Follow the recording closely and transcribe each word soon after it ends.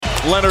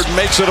Leonard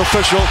makes it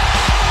official.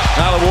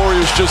 Now the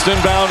Warriors just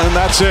inbound, and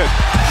that's it.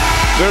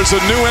 There's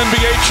a new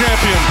NBA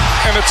champion,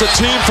 and it's a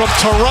team from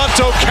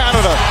Toronto,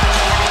 Canada.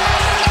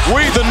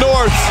 We, the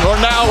North, are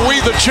now we,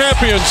 the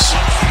champions.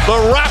 The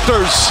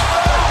Raptors,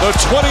 the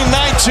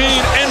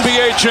 2019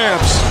 NBA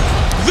champs.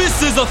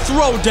 This is a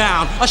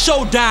throwdown, a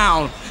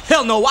showdown.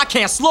 Hell no, I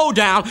can't slow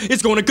down.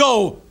 It's gonna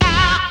go.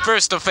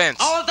 First offense.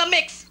 All the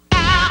mix.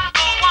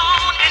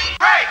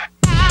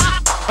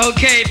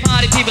 Okay,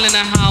 party people in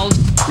the house.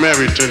 May I have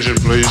your attention,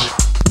 please?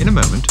 In a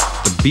moment,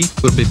 the beat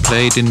will be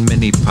played in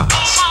many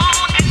parts.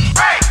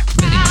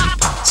 Very many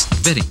parts.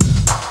 Very.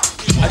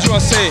 I just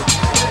want to say,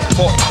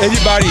 for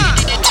everybody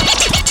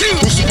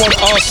who support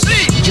us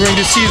during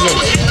the season,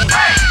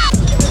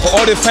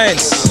 for all the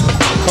fans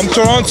from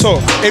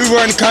Toronto,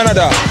 everywhere in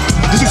Canada,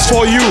 this is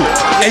for you,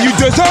 and you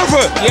deserve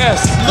it.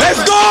 Yes. Let's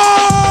go!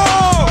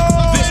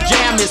 This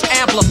jam is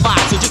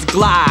amplified, so just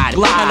glide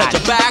and let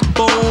your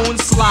backbone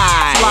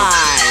slide.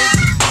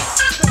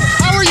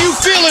 How are you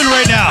feeling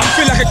right now? I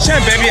feel like a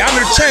champ, baby. I'm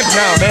the champ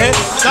now, man.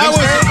 That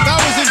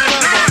was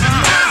incredible.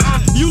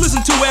 You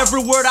listen to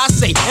every word I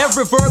say,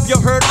 every verb you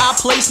heard I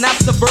play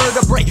snaps the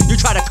vertebrae. You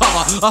try to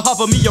cover, a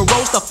hover me, a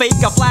roast, a fake,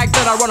 a flag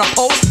that I run a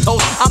post.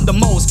 Toast, I'm the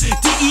most.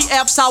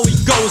 DEF's how it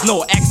goes.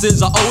 No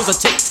X's or O's or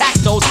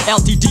tic-tac-toes.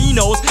 LTD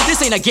knows this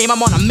ain't a game,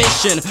 I'm on a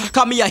mission.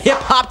 Call me a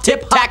hip-hop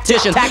tip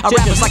tactician. A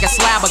rapper's like a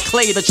slab of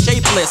clay that's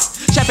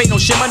shapeless. Champagne no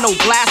shimmer, no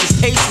glass is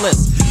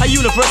tasteless. A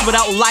universe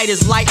without light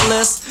is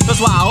lightless. That's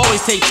why I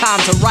always take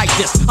time to write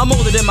this. I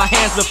mold it in my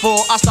hands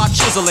before I start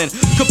chiseling.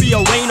 Could be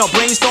a rain or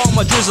brainstorm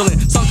or drizzling.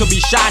 Sun could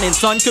be shining,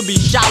 sun could be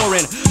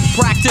showering.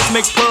 Practice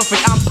makes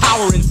perfect, I'm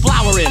powering,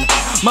 flowering.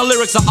 My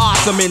lyrics are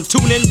awesome and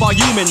tuning,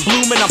 voluming,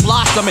 blooming, I'm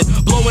blossoming.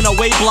 Blowing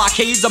away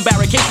blockades and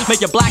barricades.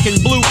 Make you black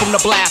and blue from the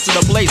blast to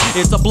the blaze.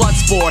 It's a blood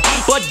sport,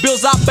 but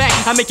bills out back.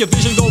 I make your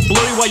vision go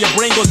blurry while your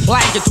brain goes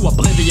blank into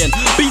oblivion.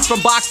 Beats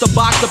from box to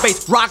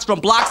bass, rocks from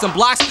blocks and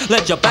blocks.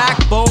 Let your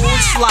backbone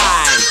slide.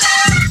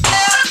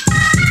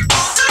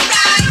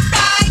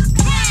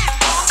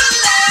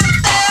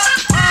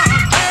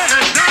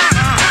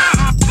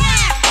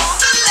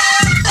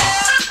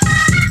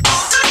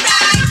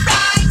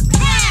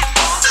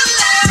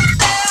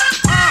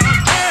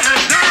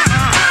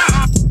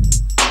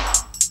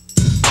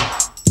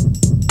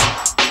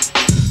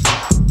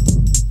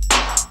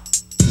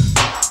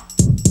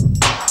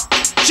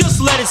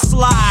 Let it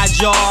slide,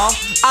 y'all.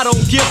 I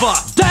don't give a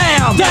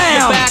damn.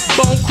 Your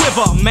backbone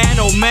quiver, man,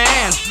 oh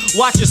man.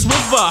 Watch it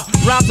swiver,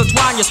 rounds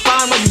entwine your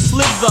spine when you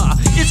slither.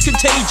 It's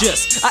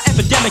contagious, an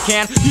epidemic,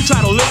 and you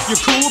try to lift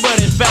your cool, but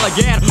it fell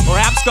again.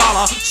 Rap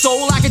scholar,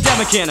 soul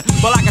academician,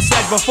 but like I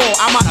said before,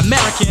 I'm not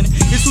American.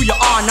 It's who you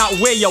are, not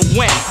where you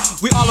went.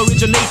 We all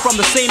originate from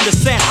the same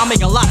descent. I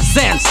make a lot of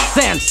sense.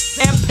 And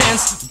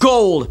pence,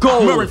 gold,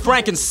 myrrh and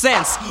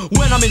frankincense.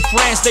 When I'm in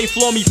France, they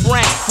flow me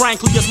francs.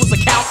 Frankly, just what's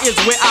account is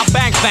where I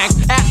bank.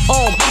 At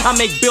home, I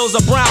make bills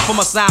of brown for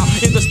my sound.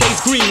 In the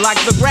States, green like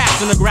the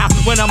grass in the ground.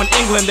 When I'm in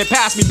England, they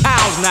pass me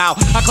pounds now.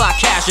 I clock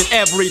cash in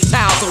every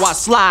town, so I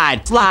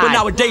slide. But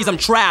nowadays I'm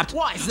trapped.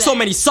 So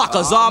many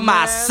suckers on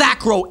my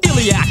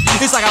sacro-iliac.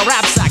 It's like a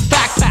rap sack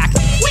backpack.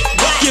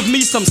 Give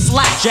me some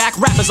slack, Jack.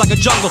 Rap is like a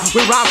jungle.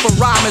 We rhyme for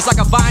rhyme. It's like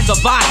a vine to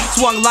vine.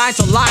 Swung line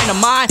to line of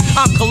mine.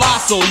 I'm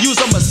colossal. Use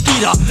a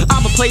mosquito.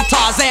 I'ma play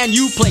Tarzan.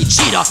 You play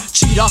cheetah.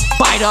 Cheetah,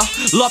 biter.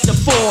 Love to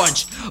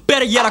forge.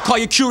 Better yet, I call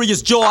you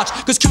Curious George.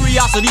 Cause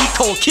curiosity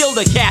cold kill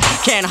the cat.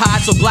 Can't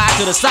hide, so glide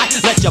to the side.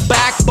 Let your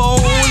backbone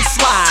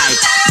slide.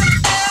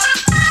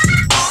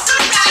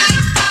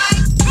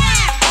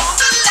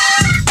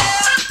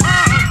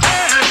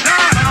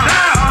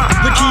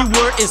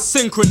 Is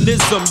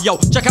synchronism, yo.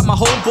 Check out my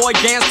homeboy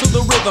dance to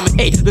the rhythm.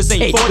 Hey, this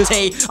ain't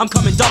forte. I'm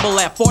coming double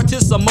F,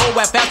 fortissimo,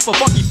 FS for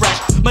funky fresh.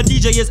 My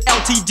DJ is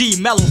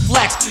LTD, mellow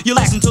flex. You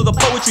listen to the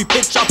poetry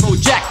pitch I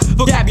project.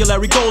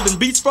 Vocabulary golden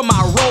beats from my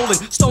rolling.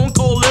 Stone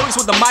cold lyrics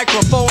with the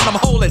microphone I'm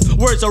holding.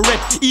 Words are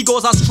ripped,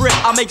 egos are stripped.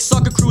 I make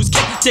sucker crews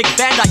kick, Dick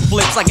Van Dyke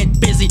flips. I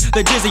get busy,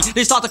 they're dizzy.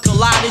 They start to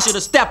collide, they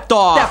should've stepped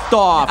off.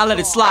 I let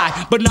it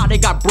slide, but now they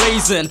got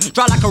brazen.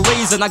 Dry like a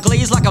raisin, I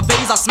glaze like a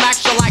vase. I smack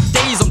you like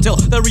days until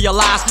they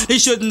realize they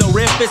shouldn't know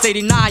riff. It's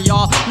 89,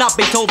 y'all, not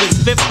Beethoven's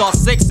 5th or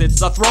 6th.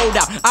 It's a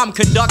throwdown, I'm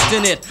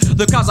conducting it.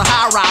 The cause of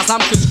high rise,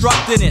 I'm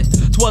constructing it.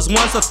 'Twas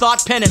once a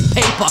thought, pen and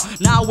paper.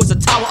 Now it's a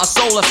tower, a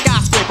soul, a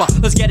skyscraper.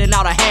 Let's get it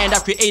out of hand,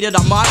 I've created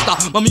a monster.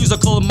 My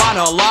musical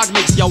monologue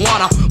makes you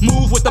wanna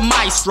move with the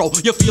maestro.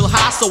 You feel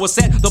high, so it's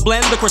set. The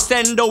blend, the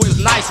crescendo is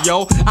nice,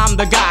 yo. I'm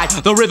the guy,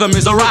 the rhythm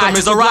is a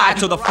ride.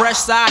 To the fresh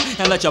side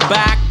and let your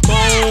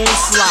backbone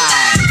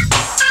slide.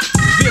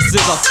 This is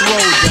a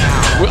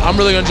throwdown. I'm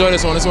really enjoying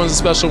this one. This one's a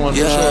special one, for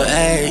sure.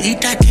 Hey,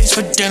 eat that cake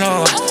for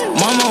dinner.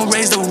 Mama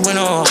raised the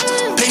winner.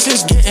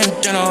 Patience getting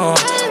thinner.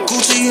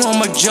 Gucci on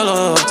my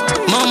jello.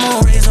 Mama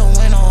raised a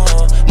winner.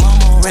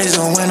 Mama raised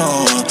a winner.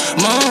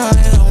 Mama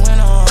raised a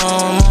winner.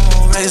 Mama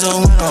raised a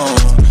winner.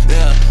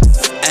 Yeah.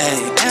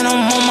 Hey, and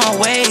I'm on my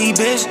way,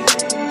 bitch.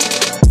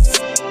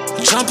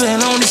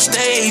 Jumping on the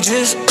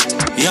stages.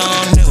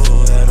 Young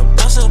nigga, had to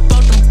bust up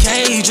them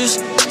cages.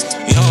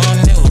 Young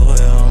nigga,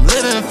 I'm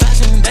living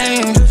fast and dangerous.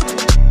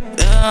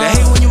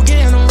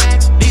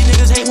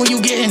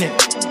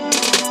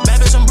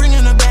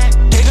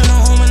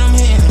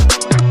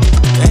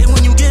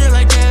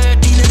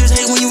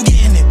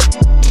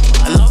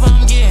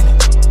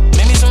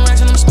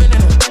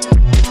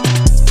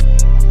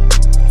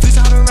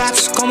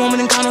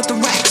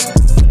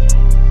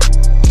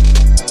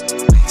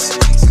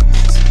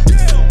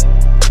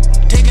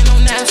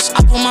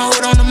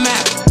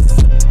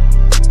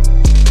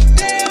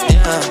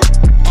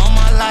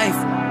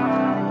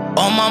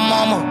 on my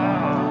mama,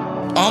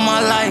 on my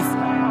life,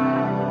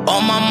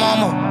 on my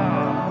mama,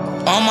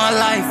 on my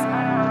life,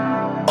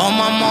 on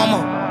my mama,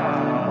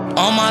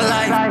 on my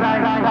life.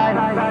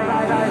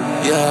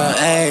 Yeah,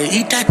 ayy,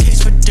 eat that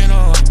case for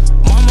dinner.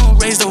 Mama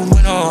raised a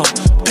winner.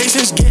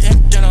 Patience getting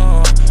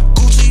dinner.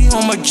 Gucci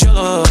on my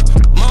jello.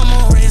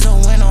 Mama raised a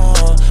winner.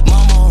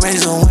 Mama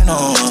raised a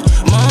winner.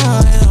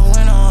 Mama raised a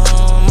winner.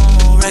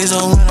 Mama raised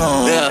a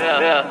winner.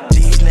 Yeah.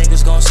 These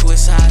niggas gon' switch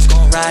sides,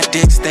 gon' ride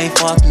dicks, they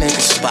fuck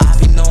niggas. But I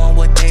be knowing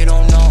what they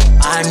don't know.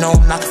 I know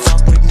not to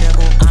fuck with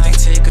nigga. I ain't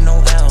taking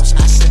no L's.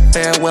 I said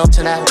farewell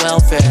to that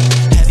welfare.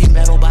 Heavy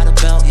metal by the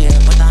belt, yeah.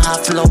 But the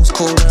hot flow's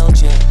cool, well,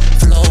 yeah.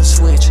 Flow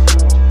switch.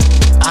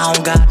 I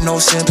don't got no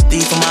sympathy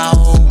for my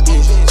old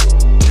bitch.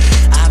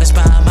 I've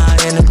inspired my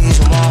enemies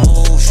with my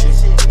old shit.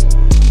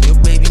 Your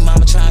baby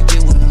mama tryna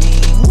get with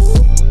me.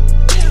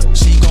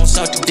 She gon'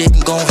 suck the dick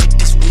and gon' hit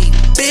this week.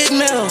 Big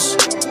mills,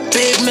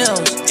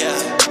 yeah.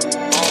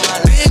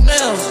 Big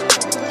mills,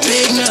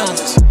 big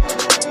mills.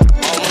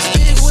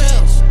 Big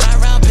wheels, ride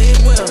around big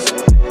wheels.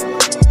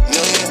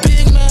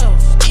 Big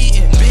mills,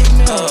 eating big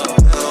mills.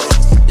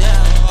 Yeah,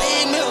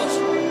 big mills.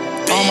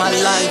 All my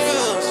life,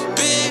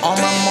 all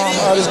my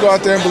mama. Just go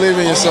out there and believe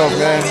in yourself,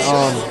 man.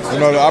 You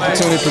know, the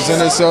opportunity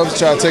presented itself.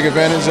 Try to take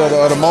advantage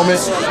of the moment.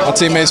 My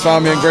teammates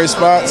found me in great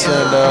spots,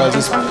 and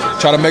just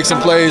try to make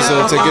some plays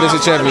to get us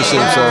a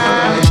championship.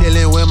 So,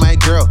 chilling with my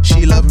girl,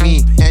 she love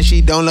me and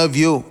she don't love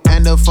you.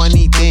 And the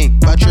funny thing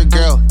about your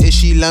girl is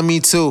she love me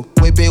too.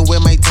 Whipping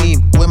with my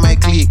team, with my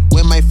clique,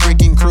 with my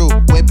freaking crew.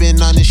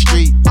 Whipping on the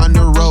street, on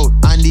the road,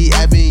 on the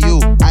avenue.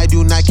 I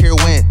do not care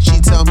when she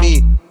tell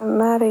me I'm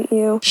mad at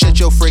you. Shut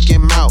your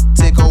freaking mouth,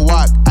 take a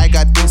walk, I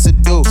got things to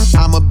do.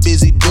 I'm a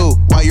busy dude,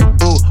 while your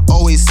boo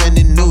always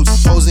sending nudes.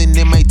 Posing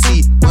in my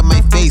teeth, with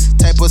my face,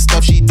 type of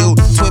stuff she do.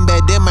 Twin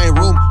bed in my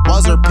room,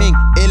 walls are pink,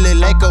 it look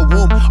like a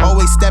womb.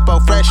 Always step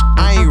out fresh,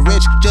 I ain't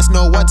rich, just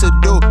know what to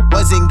do.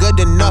 Wasn't good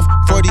enough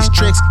for these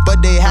tricks,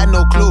 but they had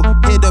no clue.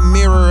 Hit the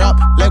mirror up,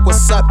 like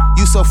what's up,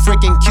 you so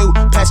freaking cute.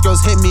 Past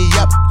girls hit me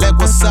up, like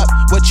what's up,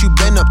 what you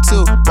been up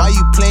to? Why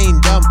you playing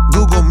dumb?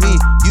 Google me,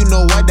 you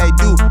know what I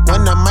do.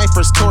 When I'm my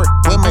first tour,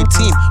 with my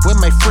team, with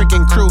my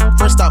freaking crew.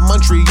 First stop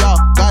Montreal,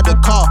 got a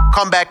call,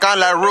 come back on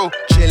La Rue.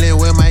 Chillin'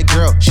 with my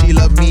girl, she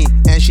love me,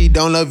 and she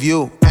don't love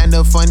you. And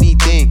the funny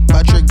thing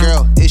about your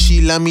girl is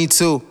she love me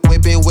too.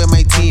 Whipping with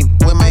my team,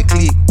 with my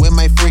clique, with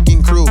my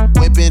freaking crew.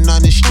 Whipping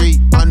on the street,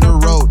 on the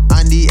road,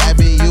 on the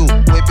avenue.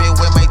 Whipping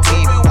with my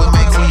team, with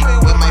my clique,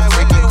 with my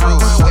freaking crew.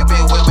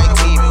 Whipping with my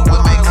team,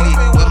 with my clique,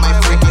 with my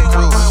freaking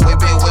crew.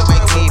 Whipping with my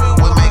team,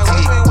 with my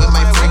clique, with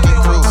my freaking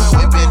crew.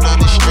 Whipping on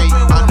the street,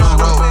 on the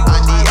road,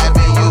 on the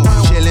avenue.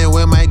 Chillin'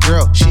 with my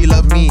girl, she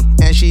love me,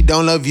 and she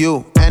don't love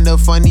you. And the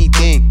funny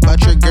thing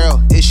about your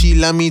girl is she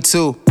love me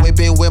too.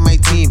 Whipping with my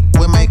team,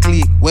 with my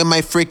clique, with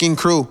my freaking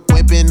crew.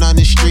 Whipping on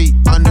the street,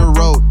 on the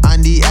road,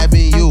 on the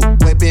avenue.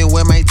 Whipping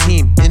with my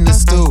team, in the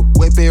stew.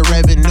 Whipping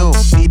revenue.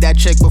 Need that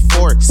check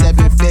before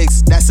 7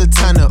 figs. That's a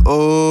ton of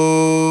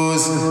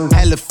O's.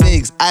 Hella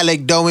figs, I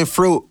like dough and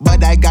fruit,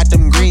 but I got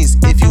them greens.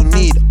 If you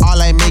need,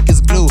 all I make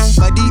is glue.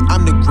 Buddy,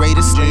 I'm the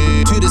greatest.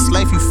 To this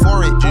life you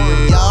foreign.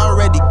 Y'all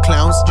already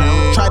clowns.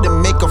 Try to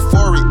make a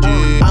for it.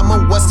 I'm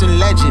a Western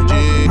legend.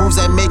 Moves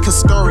I make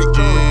historic.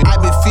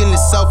 I've been feeling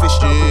selfish.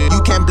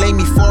 You can't blame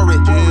me for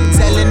it.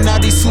 Telling all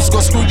these suits, go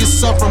screw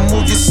yourself,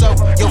 remove yourself.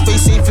 Your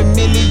face ain't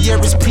familiar,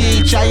 it's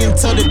PHI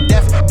until the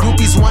death.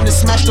 Groupies wanna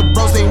smash the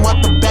bros, they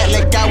want the bat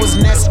like I was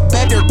Ness.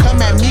 Better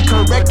come at me,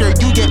 correct or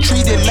you get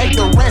treated like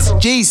the rest.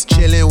 Jeez,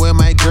 chillin' with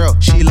my girl,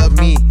 she love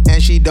me,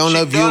 and she don't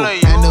love you.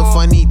 And the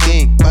funny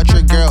thing about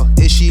your girl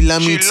is she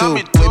love me too.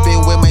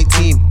 Whipping with my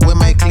team, with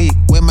my clique,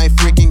 with my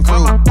freaking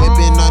crew.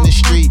 Whipping on the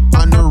street,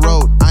 on the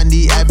road, on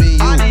the avenue.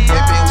 Whipping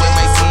with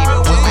my team,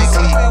 with my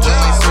clique, with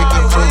my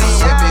freaking crew.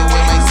 Whipping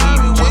with my team,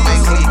 with my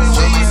clique,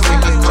 with my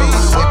freaking crew.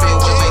 Whipping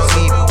with my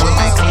team, with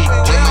my clique,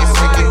 with my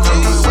freaking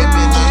crew.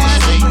 Whipping on the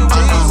street,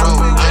 on the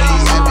road, on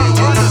the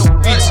avenue.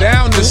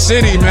 Down the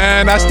city,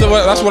 man. That's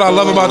what I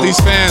love about these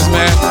fans,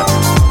 man.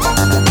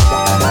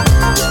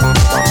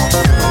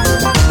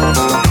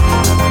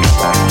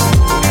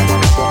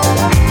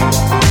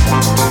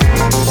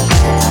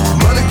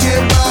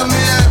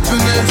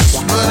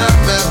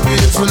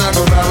 When I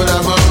go ride with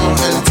I want,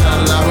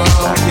 anytime that I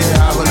want, get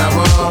high when I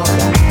want.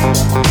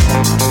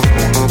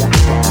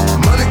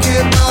 Money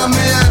can't buy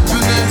me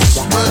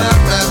happiness, but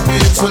I'm happy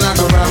when I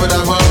go ride with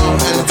I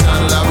want,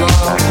 anytime that I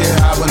want, get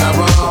high when I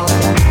want.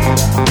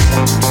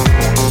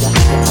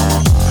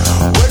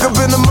 Wake up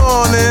in the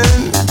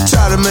morning,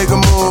 try to make a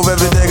move,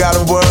 every day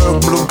gotta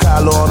work. Blue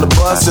collar on the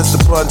bus just to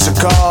punch a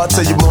card.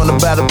 Tell you more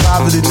about the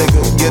poverty,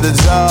 nigga, get a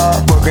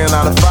job. Working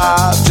 9 to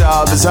 5,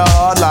 job is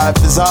hard, life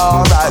is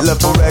hard. I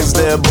left for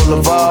Rexdale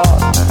Boulevard.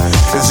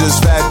 It's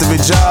just factory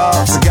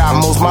jobs. I got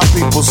most my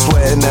people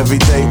sweating every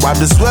day. Wipe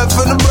the sweat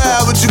from the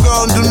brow, what you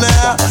gonna do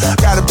now?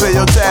 Gotta pay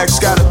your tax,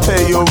 gotta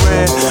pay your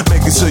rent.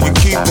 Making sure you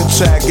keep in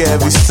track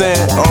every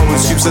cent.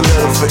 Always keeps a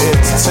little for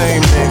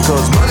entertainment.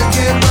 Cause money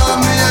can't buy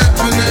me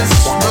happiness,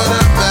 but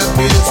I'm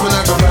happy when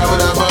I go ride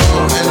with I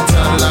want.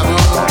 Anytime that I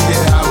want,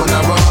 get high when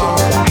I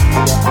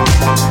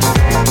want.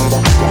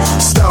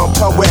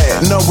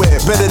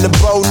 better than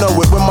Bo know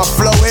it. When my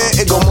flow hit,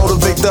 it gon'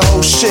 motivate the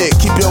whole shit.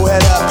 Keep your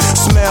head up,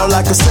 smell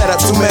like a setup.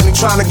 Too many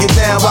trying to get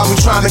down while we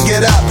trying to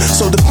get up.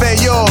 So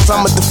defend yours,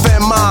 I'ma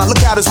defend mine. Look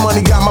how this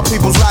money got my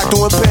peoples locked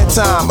doing pen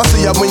time. I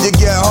see y'all when you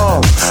get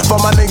home. For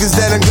my niggas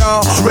dead and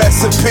gone,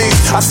 rest in peace.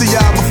 I see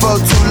y'all before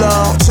too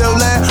long. Till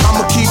then,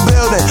 I'ma keep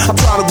building. I'm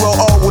trying to grow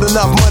old with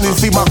enough money to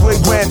feed my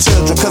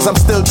great-grandchildren. Cause I'm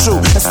still true,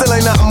 and still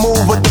ain't nothing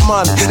move with the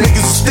money.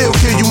 Niggas will still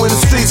kill you in the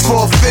streets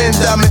for a fin,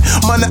 dummy.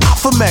 Money I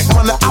for make,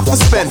 money I for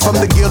spend. From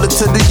the Gilda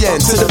to the Yen,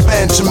 to the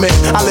Benjamin.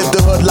 I live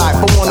the hood life,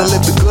 I wanna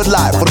live the good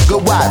life. With a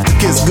good wife, the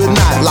kids good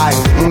night, like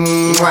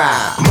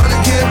Money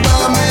can't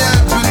buy me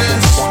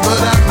happiness, but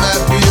I'm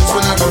happiest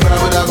when I can buy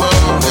what I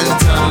want.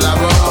 Anytime I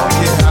want,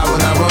 get high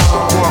when I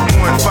want.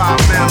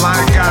 1.5 mil, I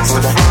ain't got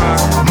the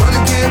front.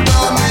 Money can't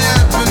buy me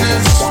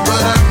happiness,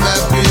 but I'm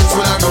happiest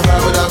when I can buy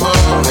what I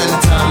want.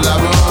 Anytime I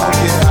want,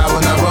 get high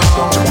when I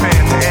want.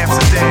 Japan to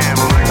Amsterdam,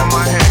 ring in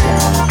my hand.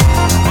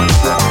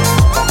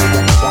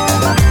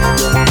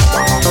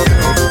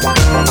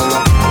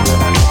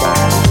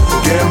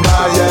 Getting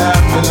by your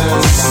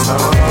happiness.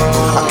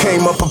 I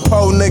came up a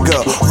po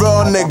nigga,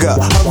 raw nigga,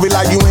 hungry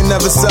like you ain't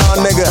never saw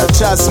nigga.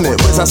 Trust me,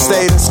 as I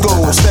stayed in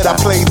school, instead I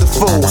played the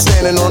fool.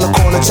 Standing on the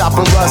corner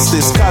chopping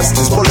rusties,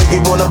 custards, bullet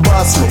wanna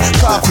bust me,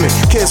 cuff me,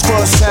 kids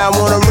cross town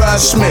wanna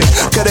rush me.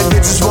 Cause they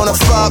bitches wanna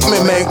fuck me,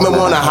 make me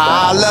wanna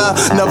holler.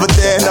 Never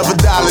there, never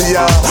dollar,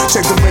 y'all.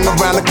 Check the ring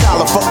around the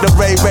collar, fuck the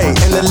Ray Ray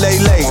and the Lay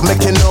Lay.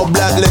 Making no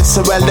bloodless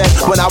or LA.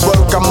 When I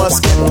work, I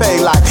must get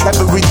paid like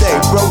every day.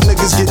 Broke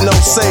niggas get no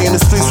say in the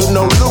streets with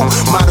no loot.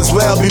 Might as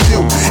well be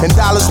you. And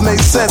dollars make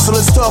sense, so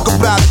let's talk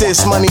about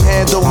this. Money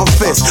hand over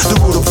fist. The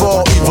root of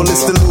all evil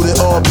is deluded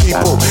all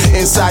people.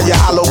 Inside your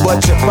hollow,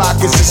 but your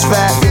pockets is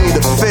fat. You need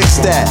to fix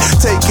that.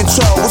 Take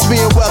control. What's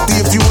being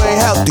wealthy if you ain't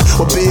healthy?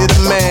 Or be it a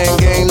man,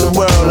 gain the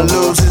world and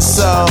lose his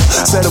soul.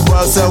 Say the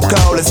world so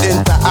cold, it's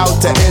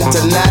out to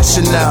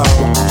international.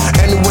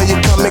 Anywhere you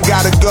come, it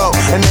gotta go.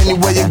 And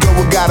anywhere you go,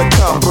 it gotta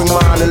come. Bring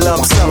mine in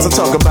lump sums. I'm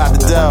talking about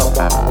the dough.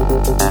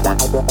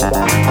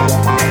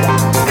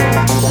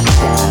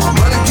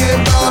 Money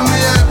can't buy me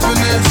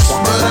happiness,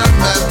 but I'm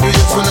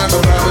happiest when I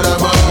can buy what I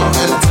want.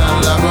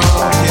 Anytime I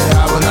want, get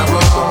high when I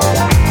want.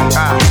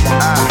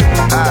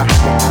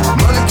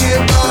 Money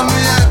can't buy me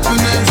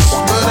happiness,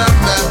 but I'm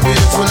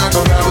happiest when I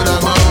can buy what I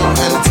want.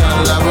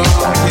 Anytime I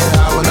want, get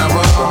high when I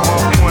want.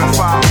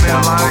 1.5 mil,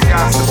 I ain't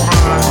got the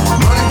front.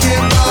 Money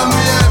can't buy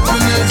me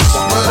happiness,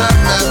 but I'm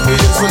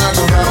happiest when I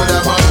can buy what I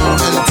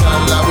want.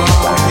 Anytime I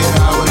want, get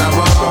high when I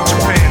want.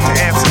 Japan to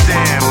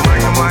Amsterdam,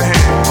 ring in my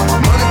hand.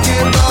 Money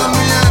can't buy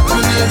me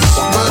happiness,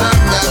 but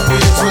I'm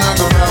happiest when I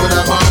can buy what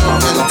I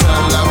want.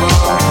 Anytime I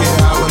want, get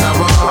high when I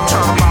want. I'm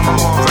trying to buy my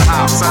mom's a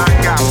house, I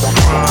ain't got the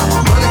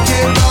front. Money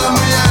can't buy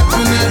me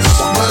happiness,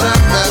 but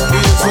I'm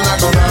happiest when I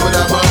can buy what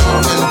I want.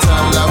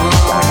 Anytime I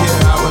want, get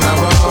high when I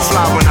want.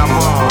 Fly when I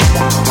want.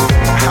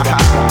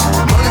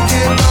 Money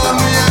can't buy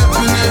me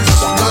happiness,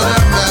 but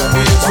I'm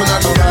happiest when I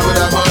can buy what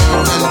I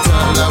want.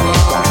 Anytime I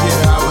want, get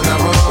high when I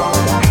want.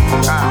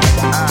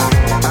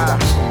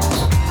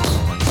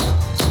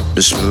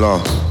 Bismillah.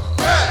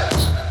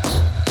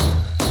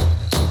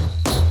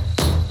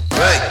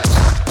 Hey,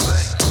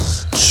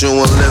 you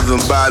ain't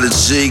living by the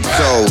G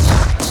code.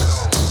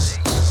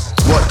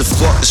 What the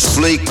fuck is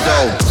Fleek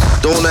though?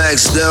 Don't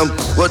ask them,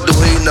 what do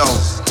we know?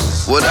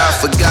 What I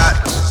forgot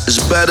is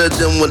better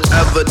than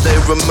whenever they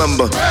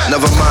remember.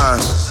 Never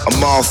mind,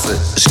 I'm off it,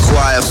 it's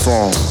quiet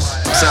form.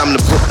 Time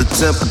to put the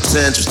temper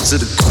tantrums to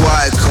the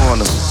quiet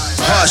corner.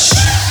 Hush,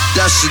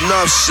 that's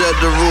enough, said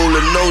the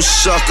ruler. No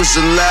suckers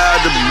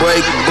allowed to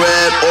break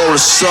bread or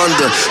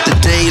asunder. The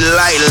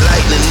daylight,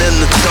 lightning and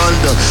the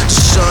thunder. The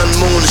sun,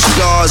 moon, the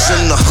stars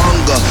and the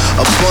hunger.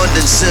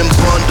 Abundance in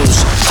bundles,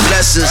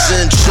 blessings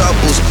and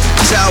troubles.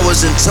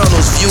 Towers and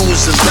tunnels,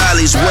 views and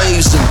valleys,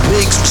 waves and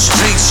peaks.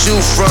 Streets you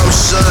from,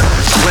 son,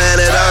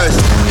 planet Earth.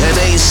 And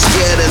ain't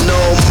scared of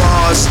no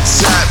Mars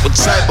attack. What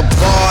type of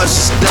bars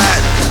is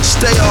that?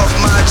 Stay off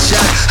my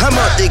jack. I'm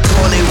out they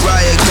corny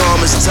riot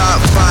garments.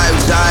 Top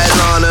 5 diet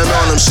on them.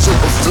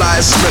 Super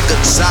fly, slicker,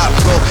 top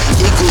rope.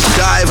 Equals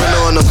diving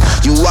on them.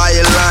 You why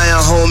you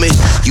lying, homie?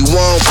 You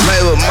won't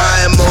play with my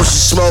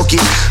emotions, Smokey.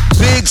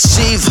 Big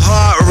chief,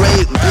 heart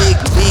rate, big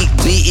beat,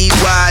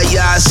 B-E-Y.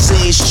 I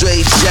seen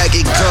straight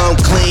jacket, come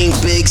clean.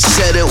 Big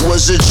said it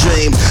was a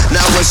dream.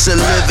 Now it's a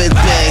living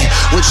thing.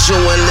 With you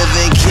and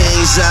living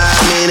kings, I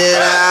mean it,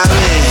 I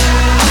mean.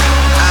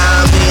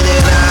 I mean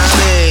it, I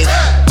mean.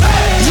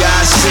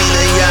 Yasin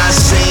and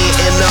Yasin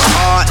in the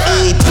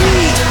R.E.D.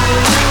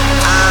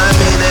 I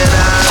mean it,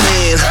 I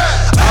mean.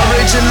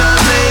 Original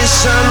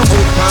nation,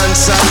 with one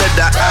solid,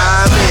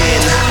 I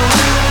mean.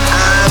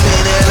 I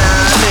mean it,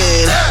 I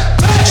mean.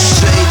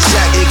 Straight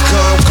jacket,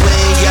 come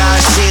clean,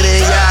 Yasin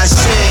and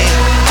Yasin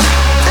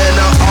in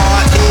the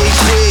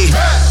R.E.D.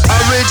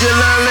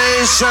 Original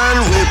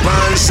nation, with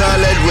one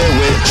solid, we're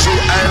with you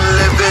and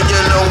living,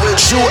 you know,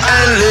 with you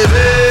and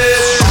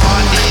living.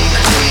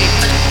 R.E.D.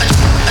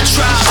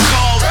 Tribe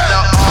called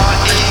the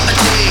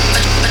R.E.D.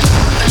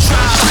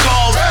 Tribe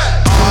called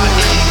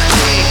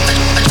R.E.D.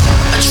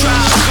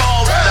 Tribe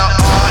called the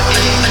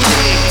R.E.D.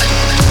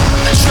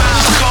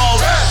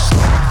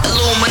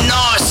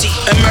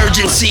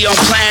 currency on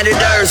planet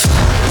Earth.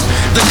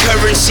 The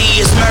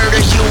currency is murder,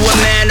 you a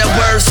man of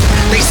worth.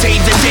 They say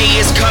the day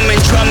is coming,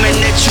 drumming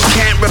that you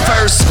can't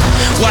reverse.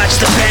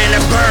 Watch the banner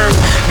burn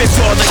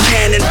before the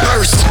cannon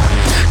burst.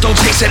 Don't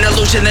chase an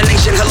illusion, the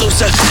nation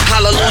hallucina.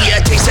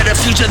 Hallelujah, taste of the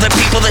future. The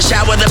people, the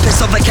shower, the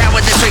pistol, the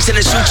coward, the tracing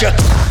the suture.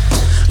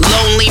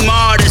 Lonely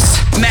martyrs,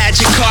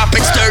 magic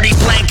carpets, dirty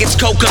blankets,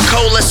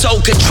 Coca-Cola, soul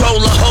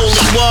controller,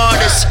 holy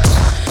waters.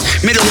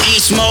 Middle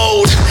East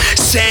mode,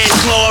 sand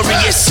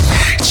glorious,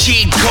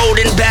 cheat code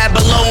in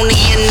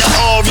Babylonian, the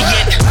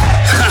Orient.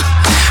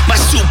 My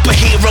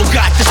superhero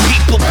got the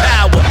people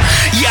power.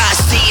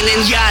 Yasin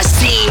and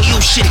Yasin,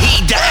 you should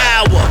heed the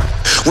hour.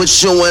 With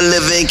you and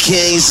living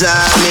kings, I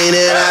mean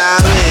it, I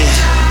mean.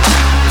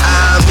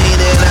 I mean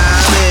it,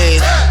 I mean.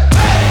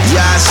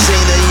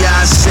 Yasin and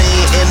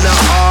Yasin in the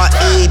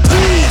R.E.B.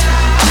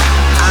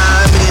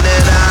 I mean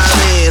it, I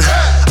mean.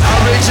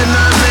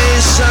 Original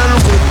nation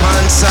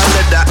with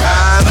solid,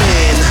 I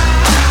mean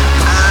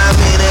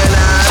it,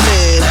 I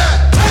mean.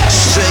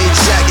 Straight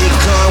jacket,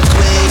 come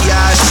clean,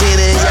 Yasin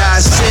and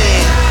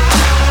Yasin.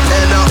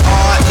 And the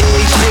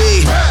R.E.B.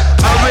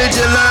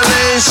 Original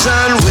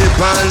nation with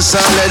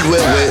solid,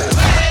 with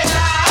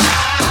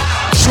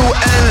true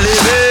and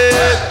live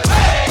it.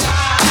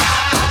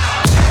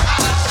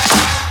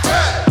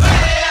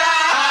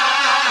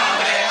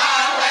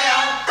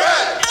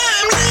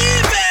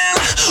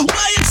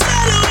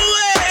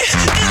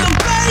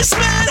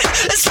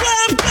 It's where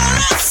I'm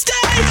gonna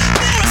stay.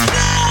 There is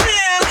blood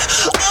in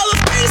all the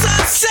things I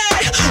say.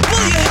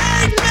 Will you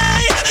hate me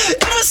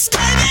if I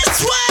stay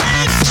this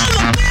way? From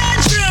the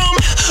bedroom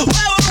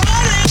where we're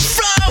running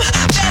from,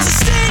 there's a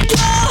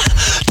sequel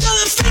to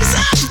the things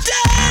I've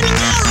done.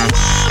 You're a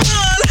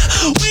woman,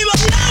 we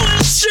both know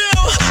it's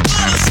true.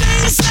 But the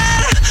things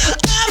that I've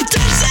done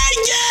to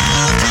you,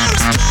 there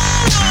is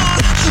blood on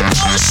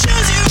all the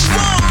shoes you've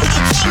worn.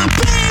 From the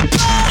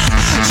people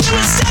you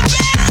were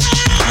stepping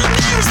on,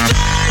 there is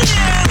blood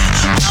in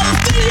all the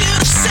things you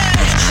say.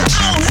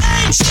 I won't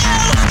hate you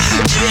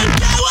if you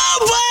go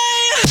away.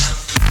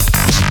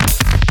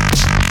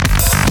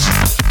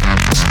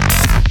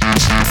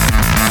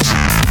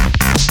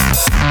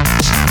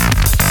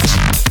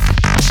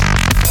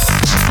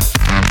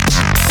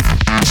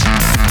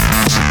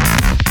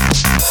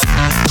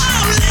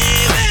 I'm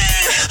leaving,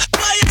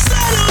 but you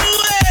turn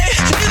away.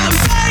 In the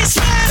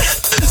basement,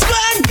 it's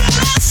where I'm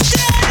gonna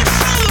stay.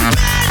 From the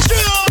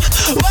bedroom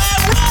where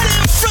I'm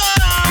running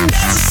from,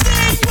 there's a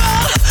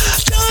sequel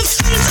to the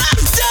things I've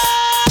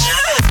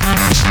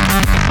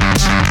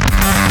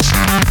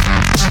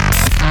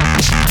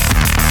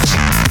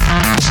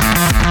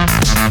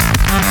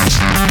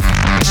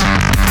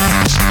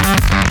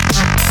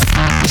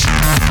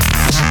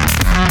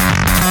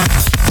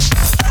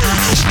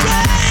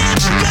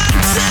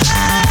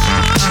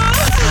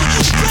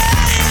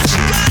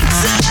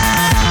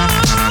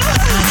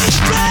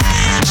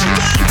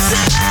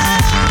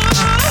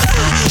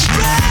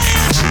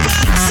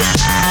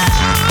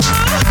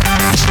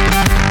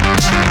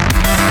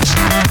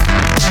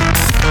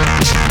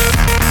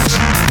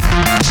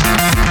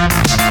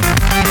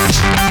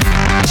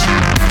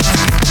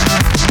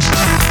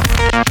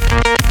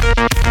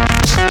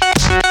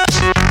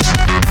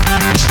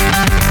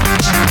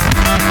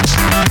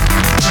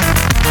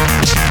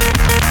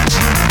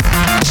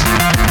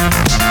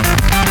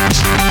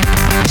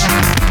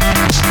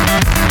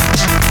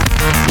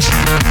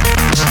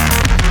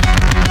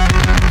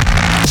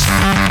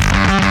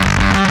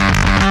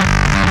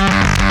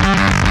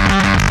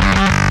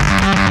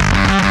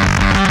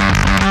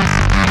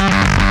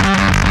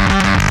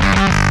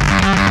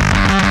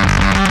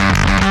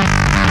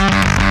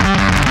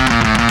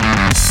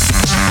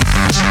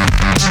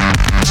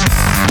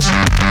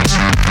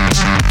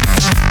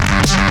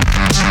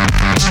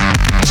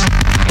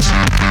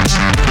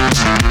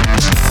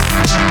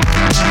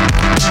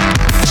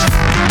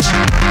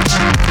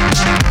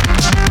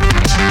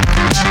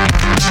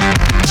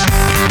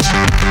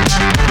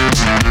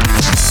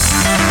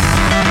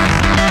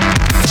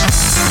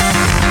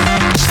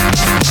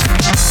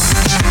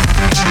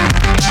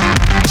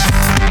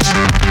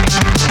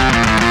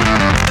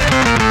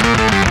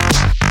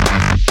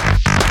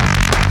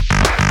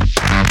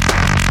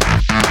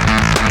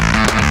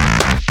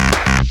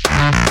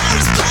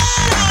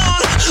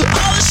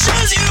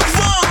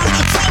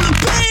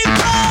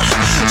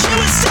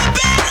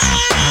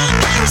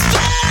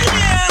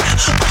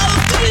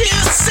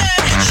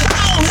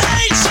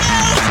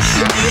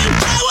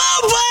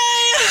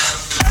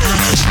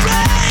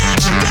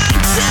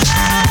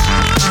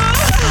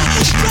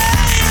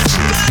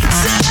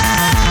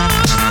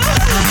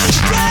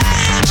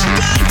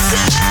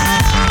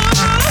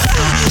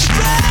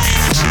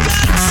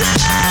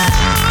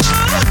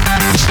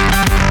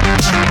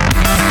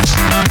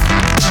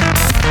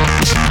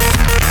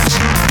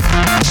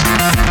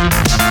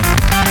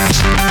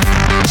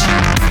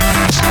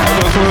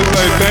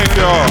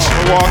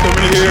welcome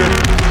me here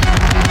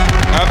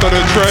after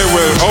the trade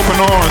with open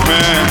arms,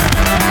 man.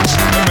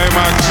 It made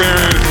my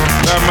experience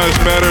that much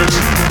better.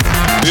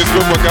 This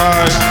group of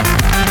guys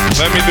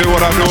let me do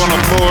what I do on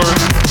the floor.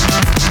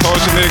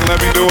 Coach Nick,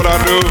 let me do what I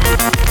do.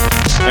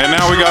 And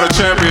now we got a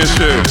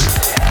championship.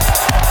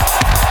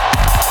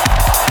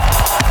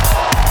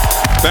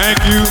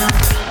 Thank you.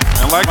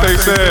 And like they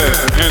said,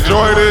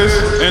 enjoy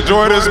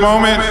this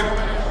moment,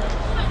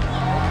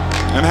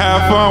 and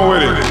have fun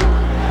with it.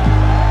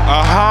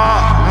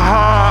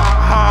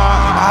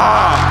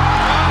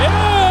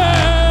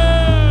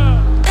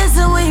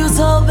 Listen when you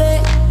talk,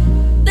 babe.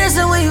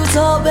 Listen when you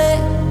talk, babe.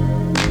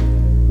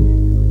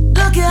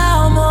 Look at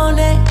how I'm on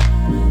it.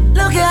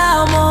 Look at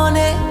how I'm on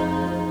it.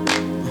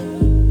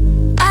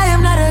 I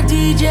am not a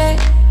DJ.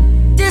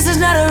 This is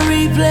not a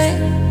replay.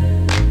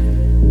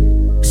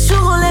 She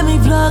gon' let me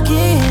plug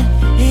in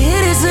and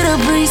hit it to the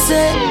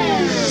preset.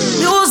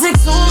 Music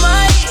to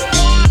my,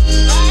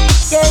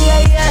 yeah,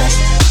 yeah, yeah.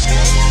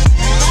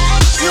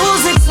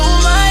 Music to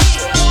my,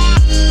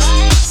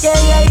 yeah,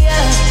 yeah,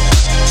 yeah.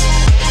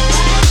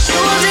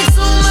 Music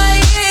to my,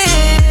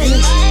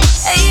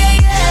 yeah, yeah,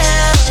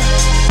 yeah.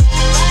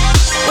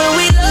 When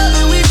we love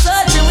and we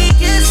touch and we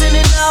kissing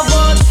and I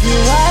want you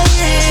right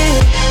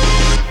here.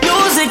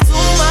 Music to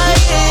my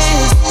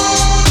ears.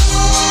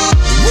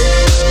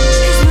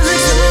 It's music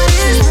to my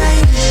ears,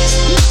 baby.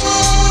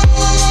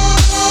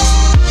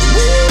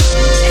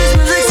 It's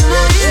music to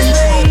my ears,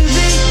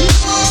 baby.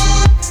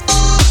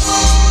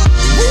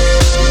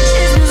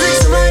 It's music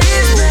to my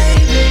ears,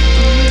 baby.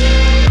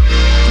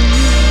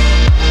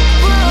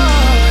 Whoa,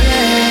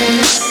 yeah.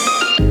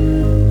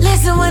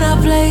 Listen when I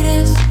play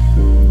this.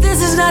 This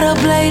is not a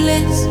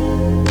playlist.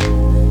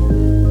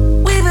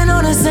 We've been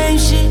on the same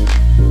shit.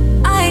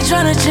 I ain't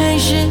tryna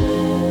change shit.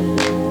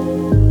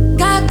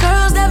 Got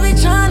girls that be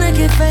tryna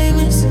get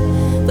famous,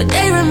 but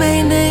they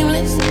remain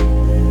nameless.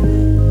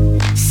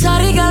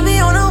 Shawty got me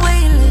on a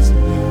waiting list.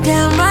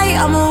 Damn right,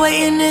 I'm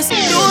awaiting this.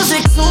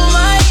 Music to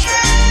my,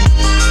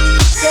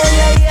 yeah,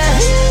 yeah, yeah.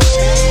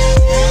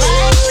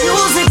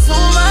 Music to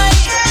my,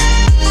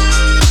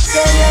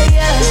 yeah, yeah,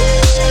 yeah.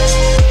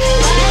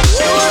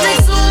 Music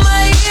to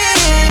my, yeah,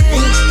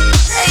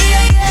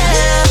 yeah,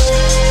 yeah.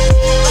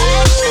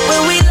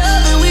 When we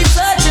love and we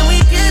touch and we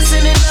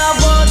kissing and I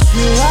want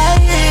you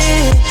right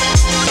here.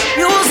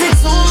 Music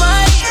to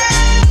my,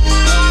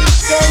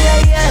 yeah, yeah,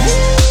 yeah.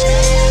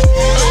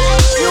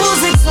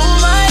 Music to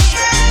my,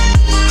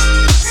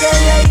 yeah,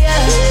 yeah,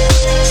 yeah.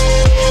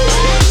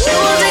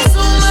 Music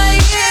to my,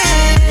 yeah,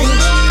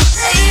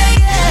 yeah,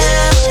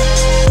 yeah.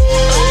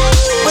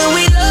 When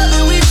we love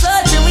and we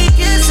touch and we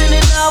kissing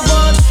and I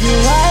want you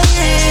right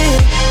here.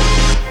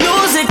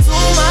 Music to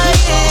my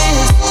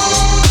ears.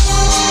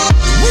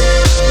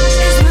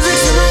 It's music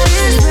to my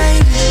ears,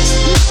 baby.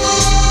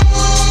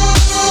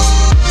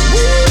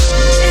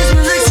 It's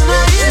music to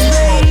my ears,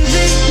 baby.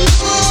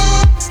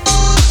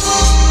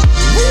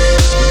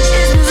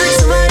 It's music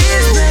to my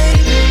ears,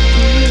 baby.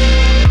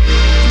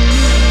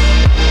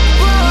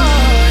 Whoa,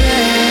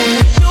 yeah.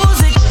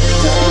 Music.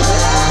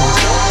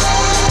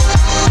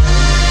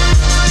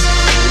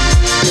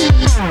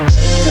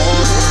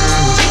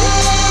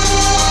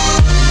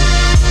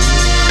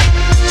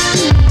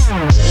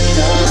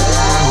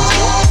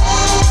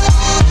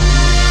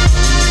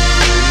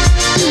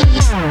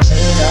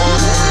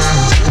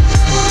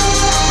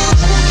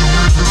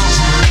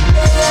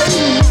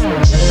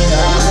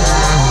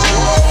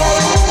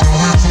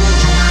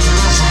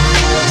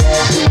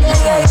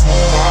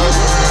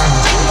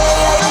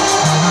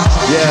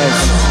 Yes,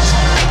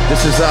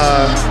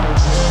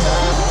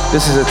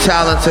 this is a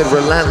talented,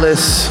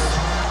 relentless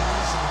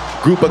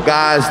group of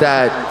guys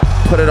that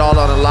put it all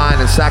on the line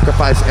and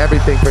sacrifice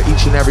everything for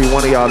each and every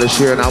one of y'all this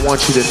year. And I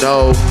want you to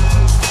know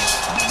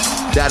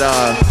that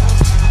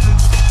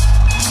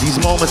these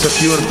moments are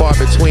few and far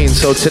between.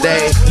 So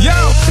today, yo,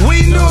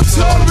 we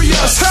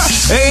notorious, huh?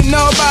 Ain't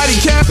nobody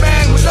can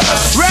bang with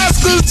us.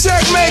 Rascals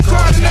checkmate,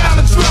 cardinal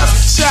and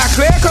trust. Shot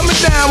clear coming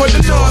down with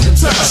the northern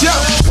touch. Yo,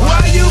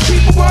 why you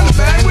people wanna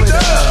bang with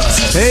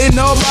us? Ain't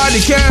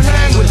nobody can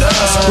hang with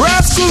us.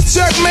 Rascals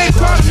checkmate,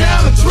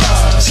 cardinal and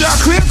trust. Shot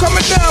clear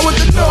coming down with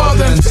the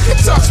northern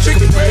touch,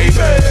 speaking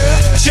baby.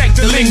 Check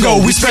the lingo,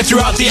 we spread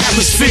throughout the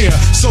atmosphere.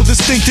 So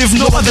distinctive,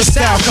 no other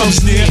style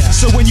comes near.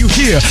 So when you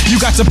hear, you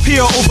got to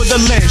peer over the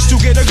lens to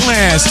get a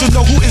glance, to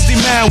know who is the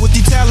man with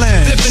the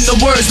talent. Flipping the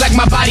words like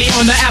my body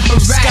on the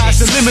apparatus. Sky's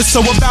the limit,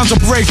 so we're bound to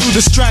break through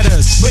the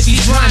stratus. With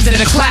these rhymes that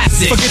are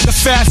classic. Forget the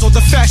fast or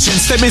the fashion,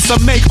 statements I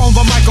make on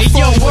the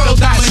microphone. Yo, world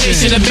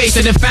domination, the base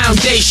of the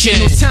foundation.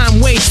 No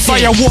time wasted.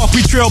 Fire walk,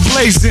 we trail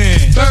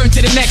blazing. Burn to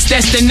the next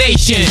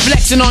destination.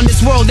 Flexing on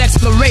this world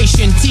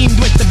exploration. Teamed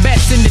with the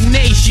best in the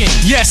nation.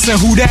 Yes, and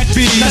who that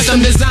be?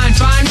 Custom design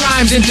fine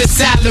rhymes into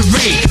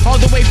salary. All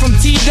the way from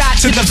T-Dot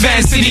to the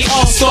Van City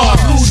All-Star.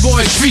 Rude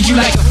boys treat you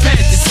like a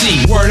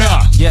fantasy. Word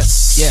up.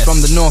 Yes,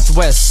 from the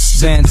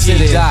Northwest, Van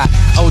City.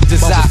 Oh,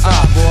 desire.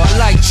 I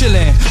like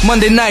chillin'.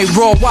 Monday night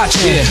raw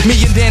watching.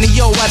 Me and Danny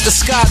O at the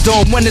Sky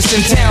Dome when it's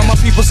in town. My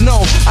peoples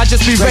know I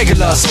just be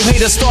regular, so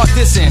haters start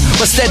dissing.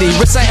 But steady,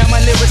 reciting my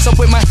lyrics up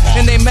with my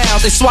in their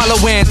mouth. They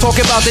swallowing,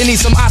 talking about they need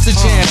some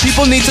oxygen.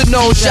 People need to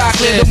know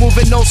chocolate, the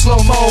moving no slow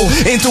mo.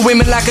 Into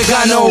women like a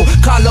Gano,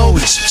 Carlo.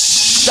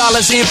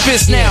 Dollars in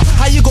fists now.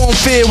 How you gon'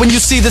 feel when you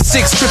see the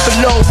 6 triple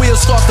low wheels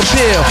start to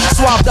peel?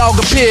 Swap dog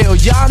appeal.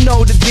 Y'all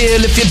know the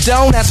deal. If you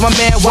don't, ask my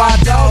man Wild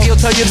Dog. He'll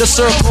tell you the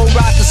circle,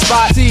 ride the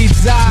spot.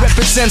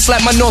 Represents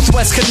like my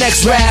Northwest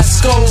connects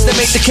rascals that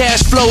make the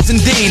cash flows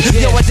indeed.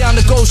 Yo, I down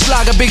the Ghost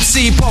Schlager, Big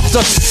C, pumped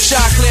up.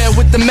 Shot clear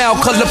with the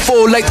mouth,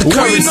 colorful like the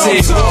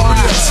currency.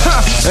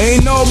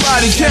 Ain't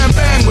nobody can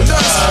bang with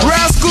us.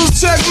 Rascals,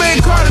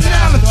 checkmate,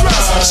 cardinal and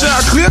thrust.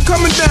 Shot clear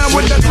coming down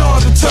with that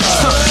northern touch.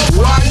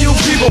 Why you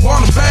people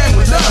wanna bang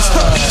with us?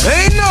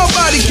 Ain't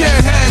nobody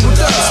can hang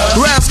with us.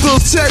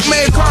 Rascals,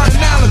 checkmate,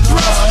 cardinal and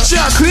thrust.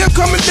 Shot clear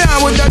coming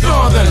down with that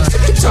northern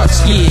touch.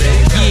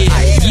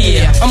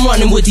 Yeah. I'm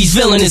running with these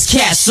villainous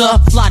cats,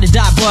 fly to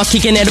die, bro,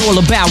 kicking that all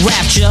about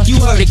rapture.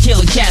 You heard of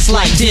killer cats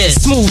like this.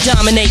 Smooth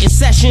dominating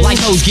session, like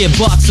hoes get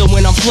bucked. So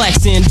when I'm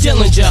flexing,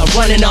 Dillinger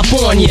running up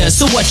on ya.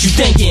 So what you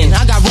thinking?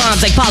 I got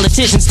rhymes like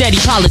politicians, steady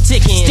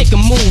politicking. Stick a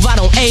move, I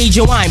don't age,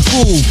 yo, I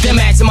improve. Then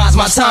maximize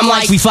my time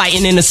like we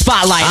fighting in the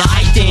spotlight.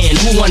 Aight then,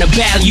 who wanna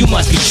battle? You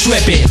must be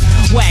tripping.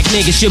 Whack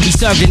niggas should be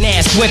served an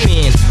ass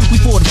whipping. We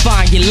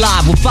fortify and get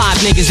live with 5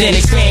 niggas and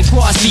expand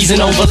cross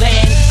season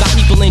overland. Got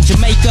people in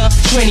Jamaica,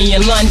 Trini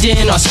in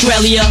London,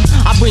 Australia.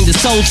 I bring the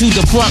soul to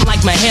the front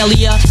like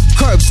Mahalia.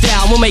 Curb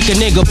style will make a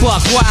nigga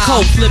buck wild.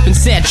 Cold flip and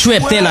set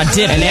trip, then I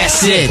dip and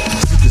that's it.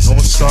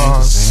 North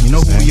Stars, you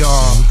know who we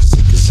are.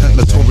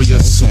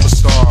 Notorious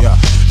superstar.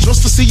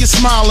 Just to see you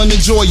smile and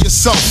enjoy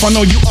yourself. I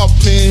know you up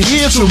in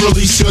here to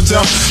release your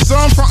doubt. So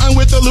I'm frontin'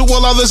 with the loot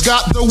while others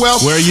got the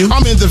wealth. Where are you?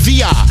 I'm in the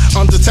VI,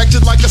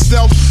 undetected like a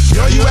stealth.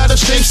 Girl, you out of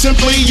shape,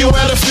 simply you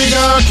out of figure.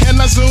 Can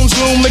I zoom,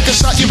 lick a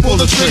shot, you pull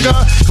the trigger.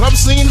 Club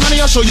scene,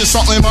 honey, I'll show you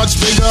something much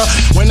bigger.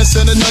 When it's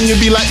said and done, you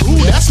be like,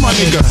 ooh, that's my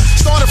nigga.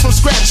 Started from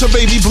scratch, a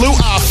baby blue,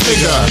 I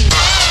figure.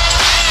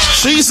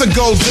 She's a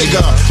gold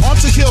digger, on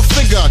to kill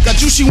figure. Got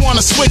you, she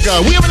wanna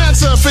swigger. We have an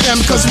answer for them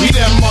because we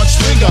them much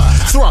bigger.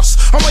 Thrust,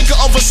 I'm like an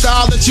other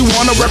style that you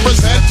wanna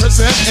represent.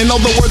 Present, in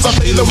other words, I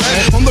pay the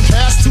rent. From the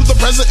past to the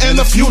present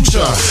and the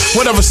future.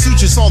 Whatever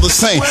suits you, it's all the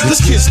same. This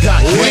kid's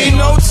got game. We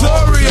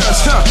notorious,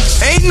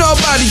 ain't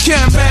nobody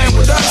can bang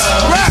with us.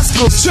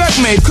 Rascals,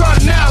 checkmate,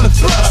 cardinal and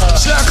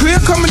thrust. Shot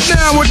clear coming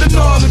down with the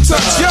northern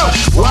touch. Yo,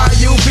 why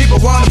you people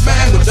wanna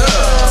bang with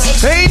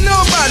us? Ain't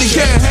nobody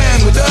can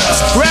hang with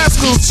us.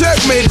 Rascals,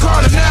 checkmate, cardinal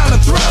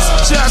and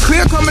thrust. Shot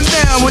clear coming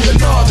down with the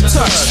northern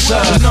touch.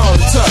 The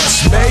northern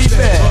touch, baby.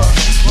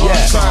 Yeah.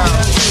 Man,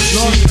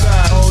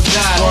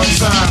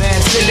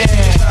 sit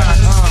down.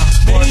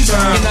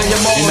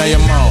 In your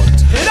mouth.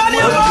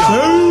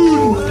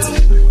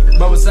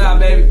 Bubble side,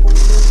 baby.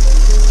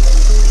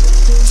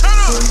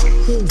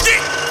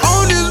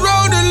 On this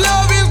road to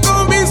love, it's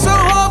gonna be so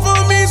hard for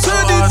me to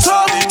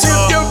talk.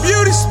 If your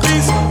beauty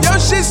speaks, your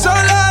shit so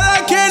loud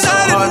I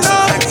cannot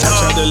ignore. I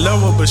tried to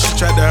love her, but she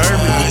tried to hurt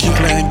me. You keep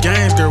playing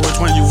games, girl, which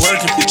one you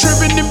working? You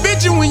tripping and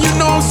bitching when you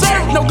know I'm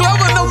serving. No glove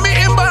or no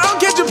mitten, but I'll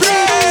catch a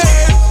plane.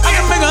 I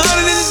can make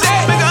 100 in a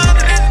day.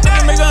 I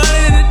can make 100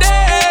 in a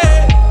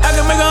day. I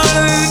can make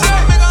 100 in a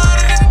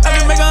day. I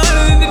can make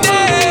 100 in a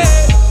day.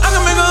 I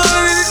can make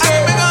 100 in a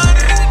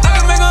day. I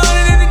can make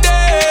 100 in a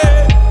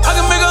day. I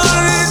can make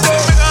 100 in a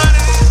day.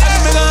 I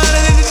can make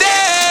 100 in a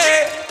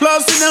day.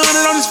 Plus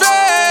 100 on his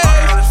face.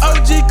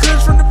 OG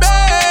Kush from the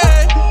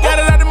bay. Got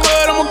it out the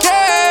mud, I'm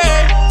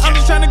okay. I'm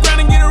just trying to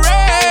grind and get a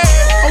raise.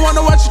 I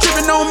wonder why she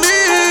tripping on me.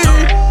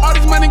 All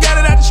this money got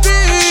it out the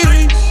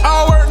street.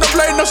 All work, no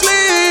play, no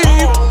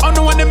sleep. I'm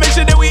the one that make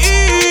sure that we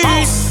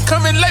eat.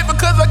 Coming late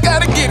because I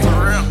gotta get it.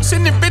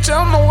 Sitting there, bitch,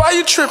 I don't know why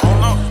you tripping.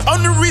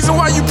 I'm the reason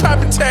why you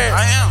popping tags.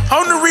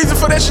 I'm the reason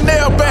for that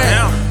Chanel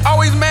bag.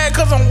 Always mad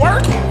cause I'm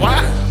working. Why?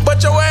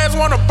 But your ass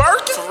want a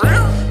Birkin? For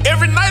real?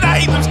 Every night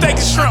I eat them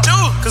steak and shrimp.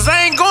 Cause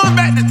I ain't going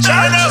back to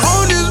church.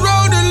 On this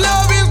road to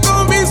love, it's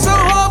gonna be so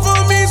hard for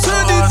me to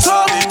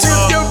talk.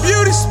 If your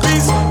beauty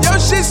speaks, your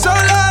shit so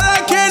loud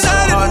I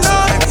cannot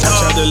ignore. I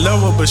tried to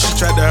love her, but she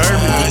tried to hurt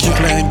me. You keep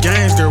playing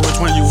games, girl, which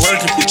one you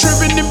working? You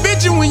tripping and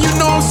bitching when you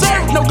know I'm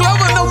serving. No glove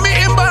or no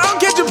mitten, but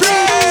I'll catch a plane.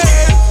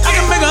 I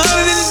can make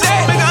 100 in a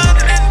day.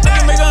 I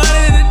can make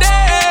 100 in a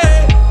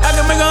day. I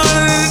can make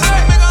 100 in a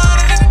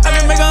day. I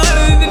can make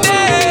 100 in a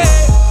day.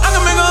 I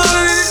can make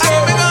 100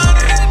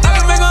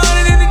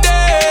 in a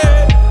day.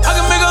 I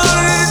can make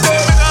 100 in a day.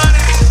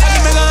 I can make 100 in a day. I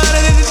can make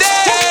 100 in a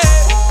day.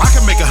 I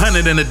can make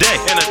 100 in a day.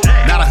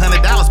 Not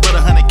 $100, but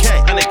 $100K.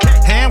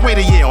 Hand weight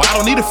a yell, I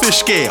don't need a fish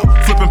scale.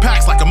 Flipping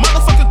packs like a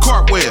motherfucking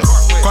cartwheel.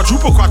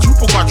 Quadruple,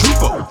 quadruple,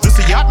 quadruple. This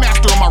a yacht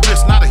master on my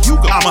wrist, not a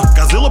Hugo. I'm a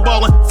Godzilla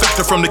ballin',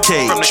 factor from the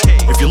cage.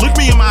 If you look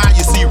me in my eye,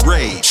 you see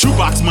rage.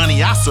 Shoebox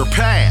money, I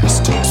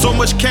surpassed. So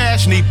much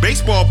cash, need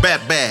baseball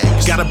bat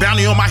bags. Got a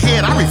bounty on my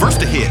head, I reverse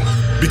the hit.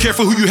 Be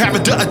careful who you have a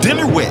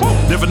dinner with.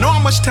 Never know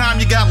how much time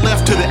you got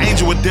left till the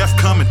angel with death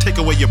come and take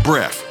away your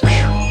breath.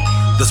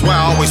 That's why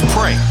I always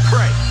pray.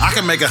 I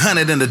can make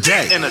 100 in a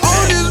day. On this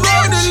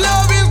road to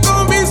love, it's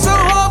gonna be so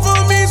hard for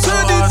me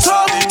to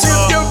talk. If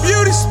your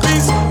beauty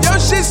speaks,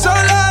 your shit so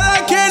loud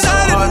I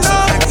cannot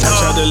ignore. I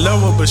tried to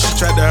love her, but she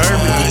tried to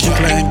hurt me. You keep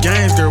playing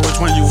games, girl, which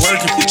one you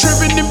working? You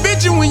tripping and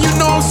bitching when you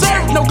know I'm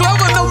serving. No glove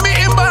or no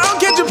mitten, but I'll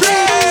catch a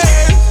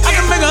plane. I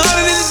can make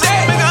 100 in a day.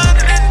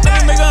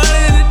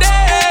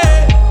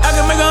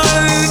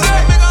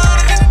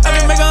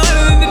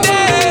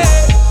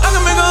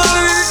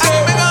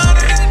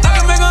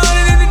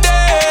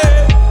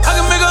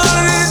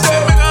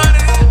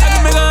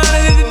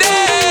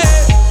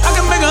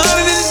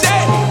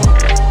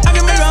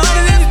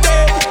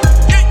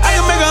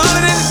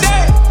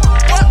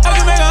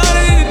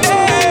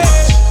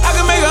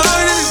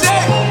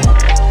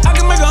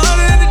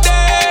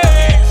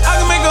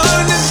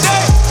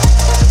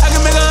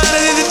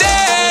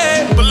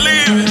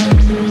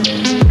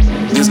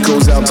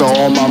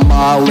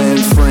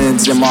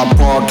 my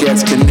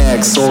Parkettes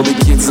connects. All the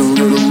kids in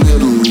Little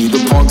Italy,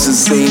 the punks in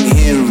St.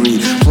 Henry,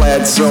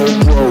 Plateau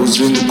Bros,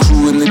 and the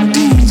crew in the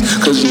D's.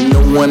 Cause you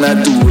know when I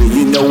do it,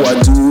 you know I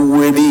do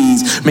it with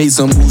ease. Made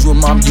some moves with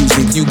my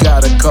music, you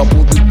got a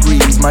couple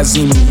degrees. Might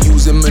see me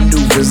using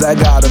maneuvers, I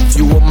got a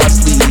few on my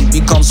sleeve.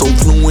 Become so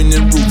fluent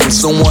and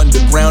ruthless, so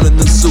underground in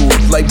the sewer.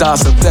 Like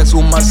DOS effects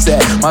with my set,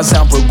 my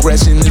sound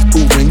progression is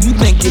proven. You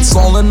think it's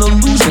all an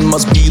illusion,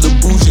 must be the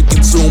booze you're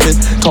consuming.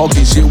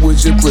 Talking shit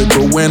with your clip,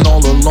 but when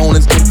all alone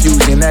it's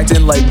confusion.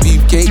 Acting like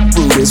beefcake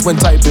Brutus when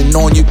typing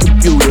on your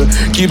computer.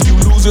 Give you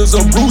losers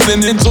a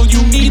bruising until you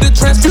need a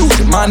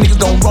transfusion. My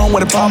niggas don't run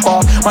when it pop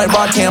off. Might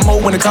rock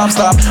camo when the cops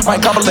stop.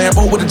 Might cop a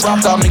Lambo with a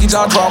drop top. Make your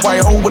jaw drop,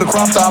 white hole with a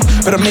crop top.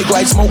 Better make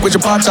like smoke with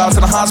your pot shots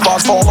and the hot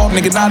spots fall off,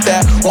 nigga, not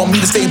that. Want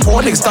me to stay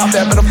poor, nigga, stop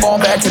that. Better fall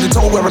back to the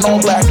toe wearing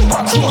all black.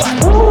 I'm cool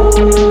like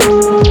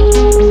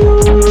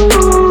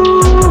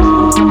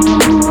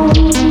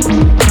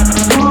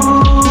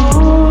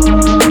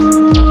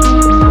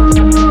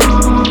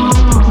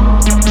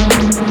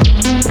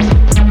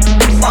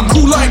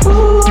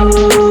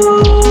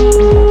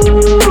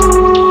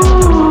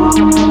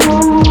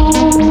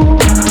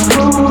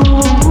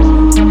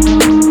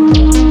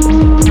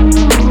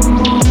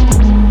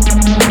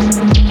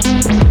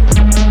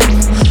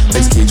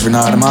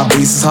out of my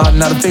base is hard,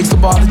 not a fix to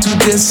bother to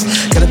this.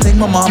 Gotta thank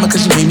my mama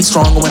cause she made me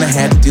stronger when I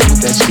had to deal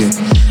with that shit.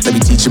 Let me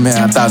teach you, man,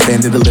 I thought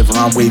stand to deliver.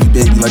 I'm wavy,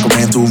 baby, like I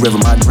ran through a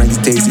river. My drink is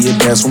tasty, it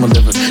passed from a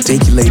liver.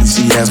 Take your lady,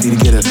 she asked me to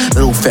get her.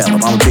 Little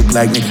fella, I'm a big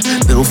black nigga.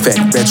 Little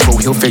fatty, retro,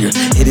 heel figure.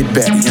 Hit it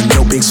back, and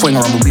no big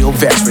swinger, I'm a real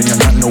veteran. You're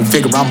not no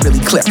figure, I'm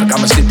really clever. Got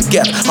my shit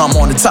together, I'm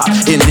on the top,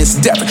 in this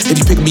endeavor. If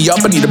you pick me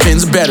up, I need a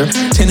Benz or better.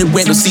 Tinted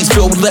window seats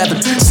filled with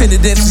leather. Send it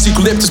in since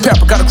eucalyptus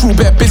pepper. Got a crew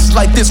bad bitches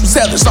like this with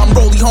sellers. I'm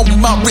rolling, homie,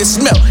 my wrist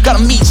smell. Got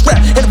a meat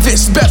strap and a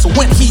vicious bezel.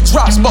 When he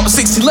drops above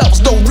 60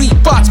 levels, no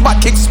Reeboks, my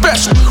kick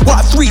special.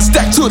 Y3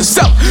 stack to the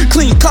cellar.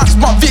 Clean conscious,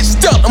 my bitch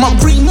done. I'm a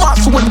green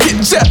monster when I'm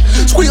getting jet.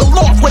 Squeal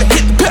off when I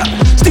hit the pedal.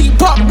 Steve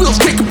pop wheels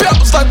kicking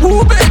pebbles like,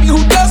 woo baby, who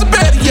does it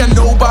better? Yeah,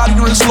 nobody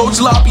in the slow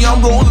jalopy.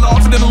 I'm rolling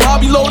off and then the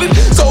lobby loaded.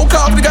 So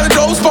confident, got a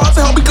dope spot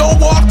to help me go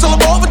walk till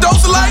I'm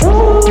overdosing like.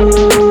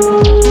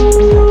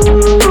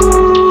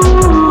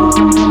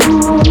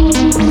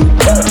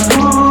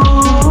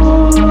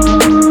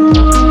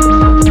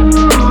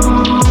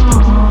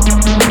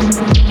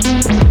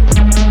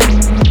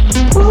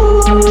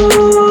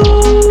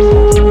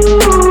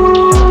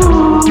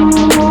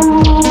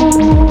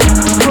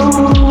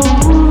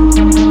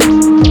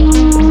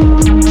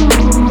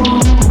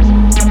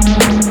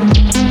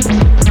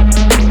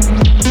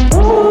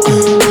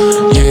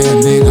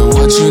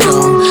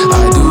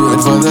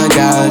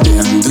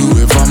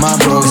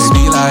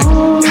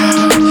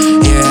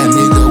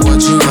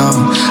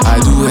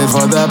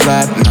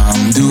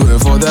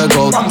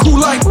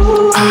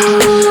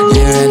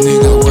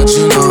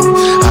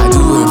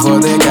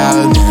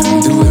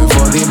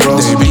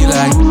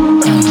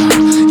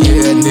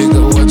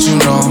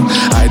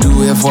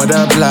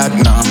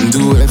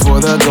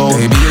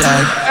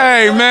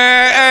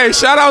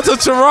 Shout out to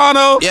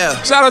Toronto. Yeah.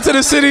 Shout out to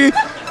the city.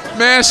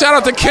 Man, shout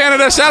out to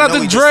Canada. Shout out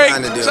to Drake.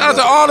 Shout out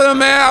to all of them,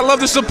 man. I love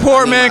the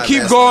support, man.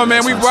 Keep going,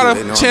 man. We brought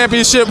a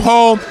championship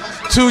home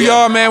to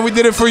y'all, man. We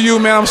did it for you,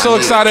 man. I'm so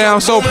excited. I'm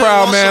so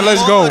proud, man.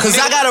 Let's go. Cause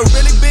I got a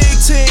really big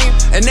team,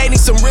 and they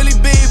need some really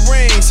big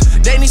rings.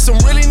 They need some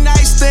really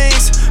nice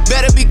things.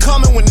 Better be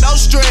coming with no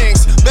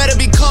strings. Better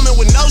be coming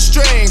with no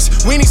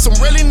strings. We need some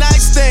really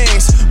nice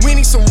things. We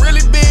need some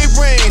really big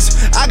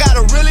rings. I got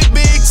a really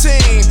big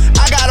team.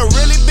 I got a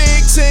really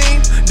big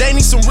team. They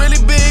need some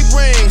really big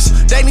rings.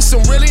 They need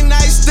some really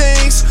nice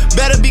things.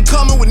 Better be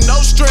coming with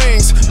no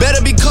strings.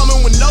 Better be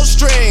coming with no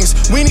strings.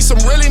 We need some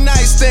really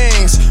nice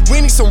things.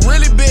 We need some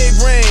really big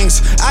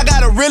rings. I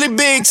got a really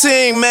big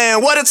team,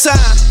 man. What a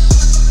time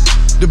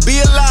to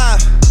be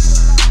alive.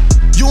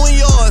 You and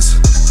yours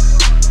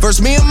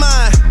versus me and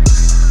mine.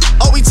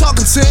 Are we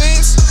talking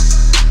teams?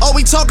 Are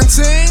we talking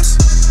teams?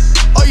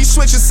 Are you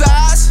switching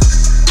sides?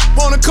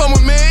 Wanna come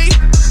with me?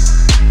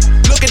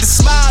 Look at the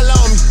smile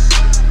on me.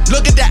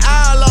 Look at the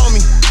eye on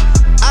me.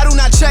 I do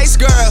not chase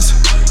girls,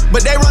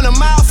 but they run a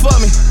mile for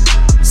me.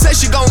 Say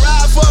she gon'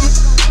 ride for me.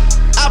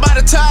 I buy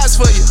the tires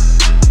for you.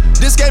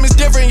 This game is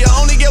different. You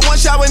only get one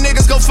shot when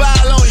niggas go foul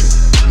on you.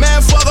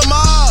 Man, fuck them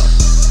all.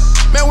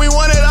 Man, we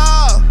want it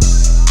all.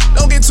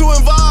 Don't get too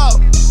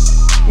involved.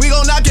 We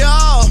gon' knock it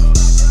off.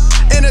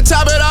 And to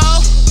top it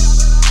off,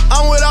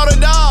 I'm with all the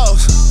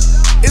dogs.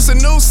 It's a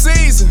new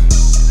season,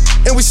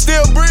 and we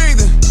still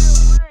breathing.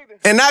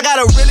 And I got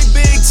a really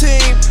big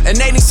team, and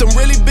they need some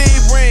really big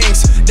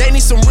rings. They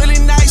need some really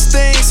nice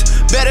things.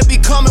 Better be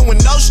coming with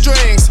no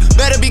strings.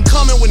 Better be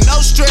coming with no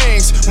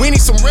strings. We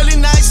need some really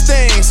nice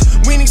things.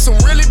 We need some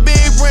really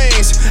big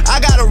rings. I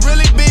got a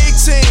really big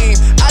team.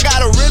 I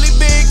got a really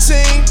big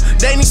team.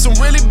 They need some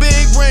really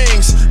big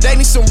rings. They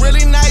need some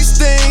really nice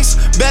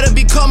things. Better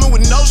be coming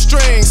with no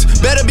strings.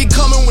 Better be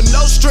coming with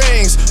no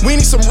strings. We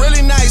need some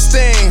really nice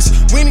things.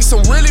 We need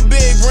some really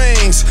big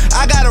rings.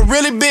 I got a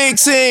really big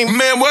team.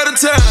 Man, what a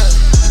time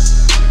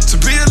to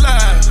be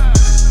alive.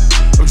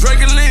 I'm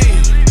drinking lean.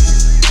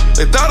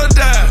 they thought I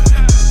died.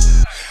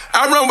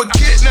 I run with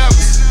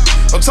kidnappers.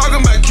 I'm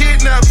talking about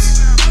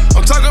kidnappers.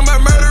 I'm talking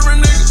about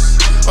murdering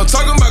niggas. I'm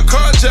talking about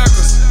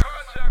carjackers.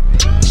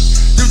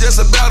 You just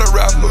a battle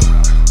rapper.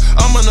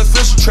 I'm an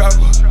official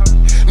trapper.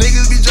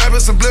 Niggas be driving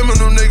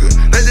subliminal, nigga.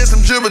 They just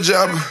some jibber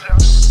jabber.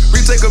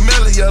 We take a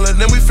melon yellow,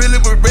 then we fill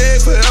it with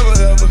red forever,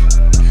 ever.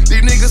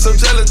 These niggas so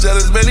jealous.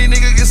 Man, these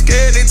niggas get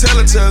scared, they tell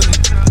it.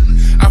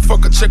 I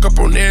fuck a check up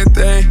on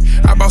everything.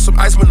 I bought some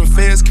ice when the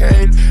feds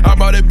came. I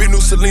bought that big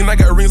new Celine. I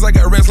got rings like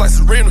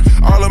Serena.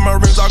 All of my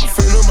rings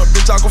Aquafina, my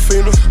bitch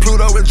Aquafina.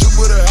 Pluto and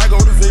Jupiter, I go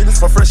to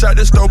Venus. I'm fresh out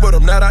the stove, but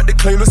I'm not out the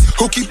cleaners.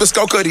 Who keep a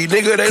scope of these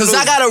niggas? Cause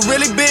I got a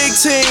really big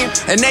team,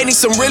 and they need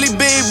some really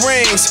big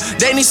rings.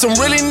 They need some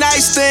really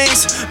nice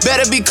things.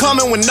 Better be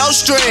coming with no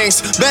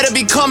strings. Better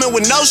be coming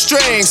with no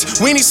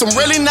strings. We need some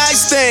really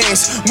nice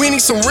things. We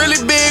need some really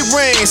big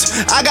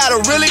rings. I got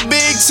a really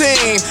big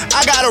team.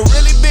 I got a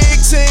really big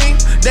team.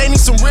 They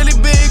need some really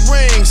big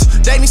rings.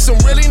 They need some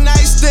really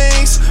nice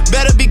things.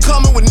 Better be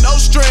coming with no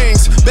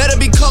strings. Better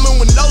be coming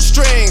with no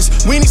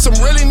strings. We need some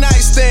really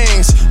nice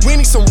things. We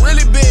need some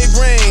really big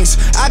rings.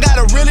 I got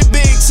a really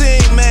big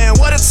team, man.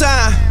 What a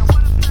time.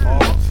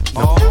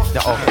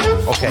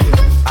 Okay.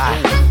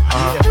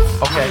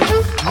 Okay.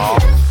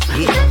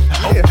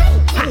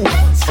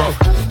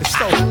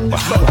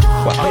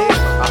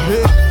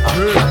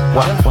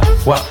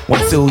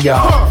 What do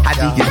y'all? How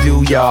do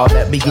you do y'all?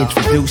 Let me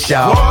introduce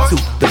y'all to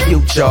the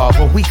future.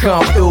 When we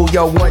come through,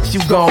 yo, what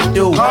you gon'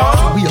 do?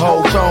 We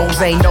hold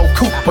thrones, ain't no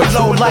coup, but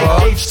low like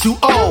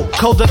H2O,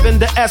 colder than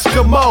the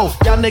Eskimo.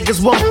 Y'all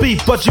niggas want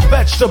beef, but you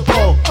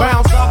vegetable.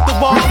 Bounce off the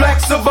wall,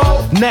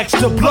 flexible. Next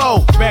to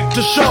blow, back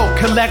to show,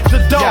 collect the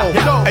dough.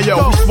 Hey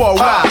yo, we swole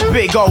up,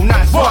 big old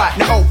nice spot.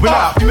 Now open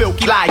up,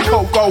 milky like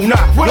cocoa nut.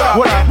 What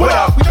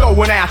up? We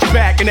going out your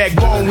back and that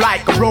bone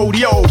like a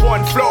rodeo.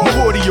 One floor,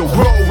 woody will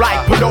grow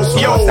like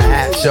Pinocchio. So the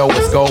app show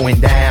is going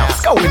down.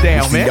 It's going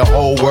down, we man. See the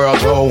whole world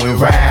going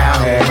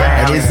round.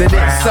 And isn't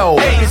it so?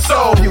 It's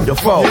so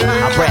beautiful.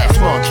 I brass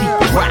one,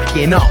 keep it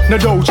rocking up. Now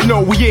don't you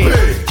know we in?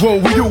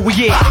 When we do,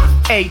 we in.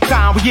 8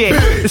 time we in.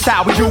 That's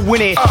how we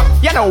doing it.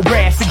 You know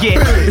brass again.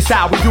 That's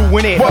how we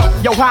doing it.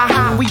 Yo,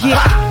 how we get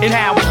and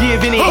how we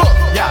giving it.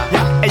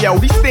 Hey yo,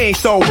 these things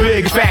so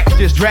big, in fact,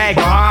 just drag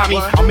behind me.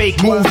 I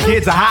make moves,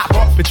 kids I hop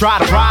up and try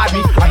to ride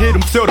me. I hit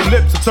them till the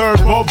lips are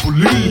turned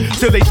bubbly,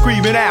 till they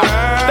screaming out,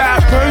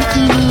 stop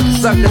hurting.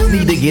 Suckers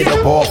need to get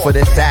a ball for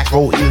the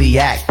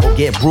sacroiliac, or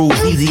get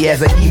bruised easy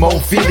as an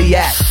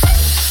hemophiliac.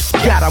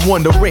 God, I'm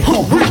wondering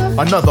who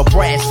another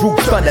brass root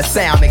thunder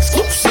sound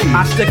exclusive.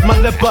 I stick my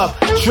lip up,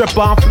 trip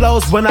on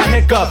flows when I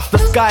hiccup. The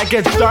sky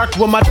gets dark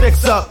when my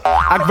dick's up.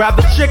 I grab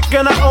the chick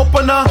and I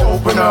open her.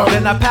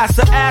 Then I pass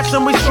the ass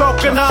and we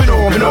stroking her.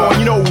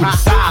 You know the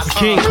size of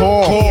King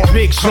Kong.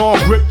 Big Sean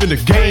gripping the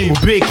game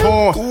with big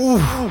horn.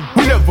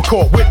 We never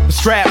caught with the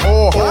strap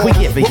or we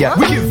giving you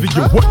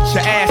what you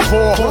asked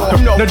for.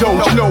 Now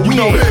don't you know we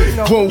in?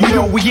 When we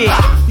do we in.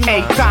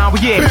 8 time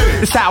we in.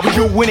 That's how we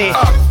doing it.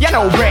 You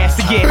know brass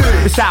again.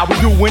 That's how we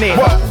doing it.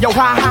 Yo,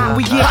 how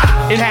we get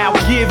and how we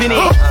giving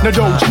it. Now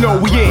don't you know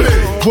we in?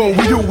 When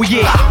we do we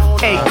in.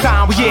 8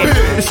 time we in.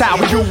 That's how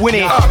we doing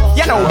it.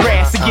 You know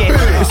brass again.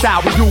 That's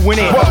how we doing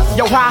it.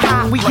 Yo,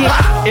 how we get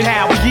and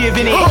how we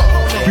giving it.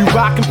 We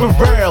rockin' for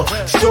real,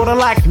 sorta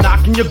like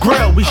knocking your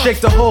grill. We shake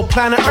the whole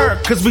planet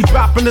Earth, cause we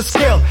dropping the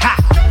skill. Ha!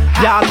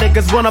 Y'all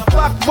niggas wanna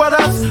fuck with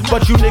us,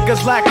 but you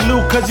niggas like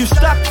Luke, cause you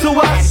stuck to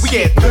us. We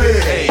get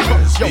paid.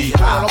 Yo,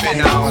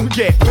 we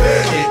get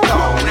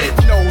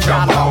paid.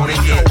 Jump on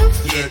and get.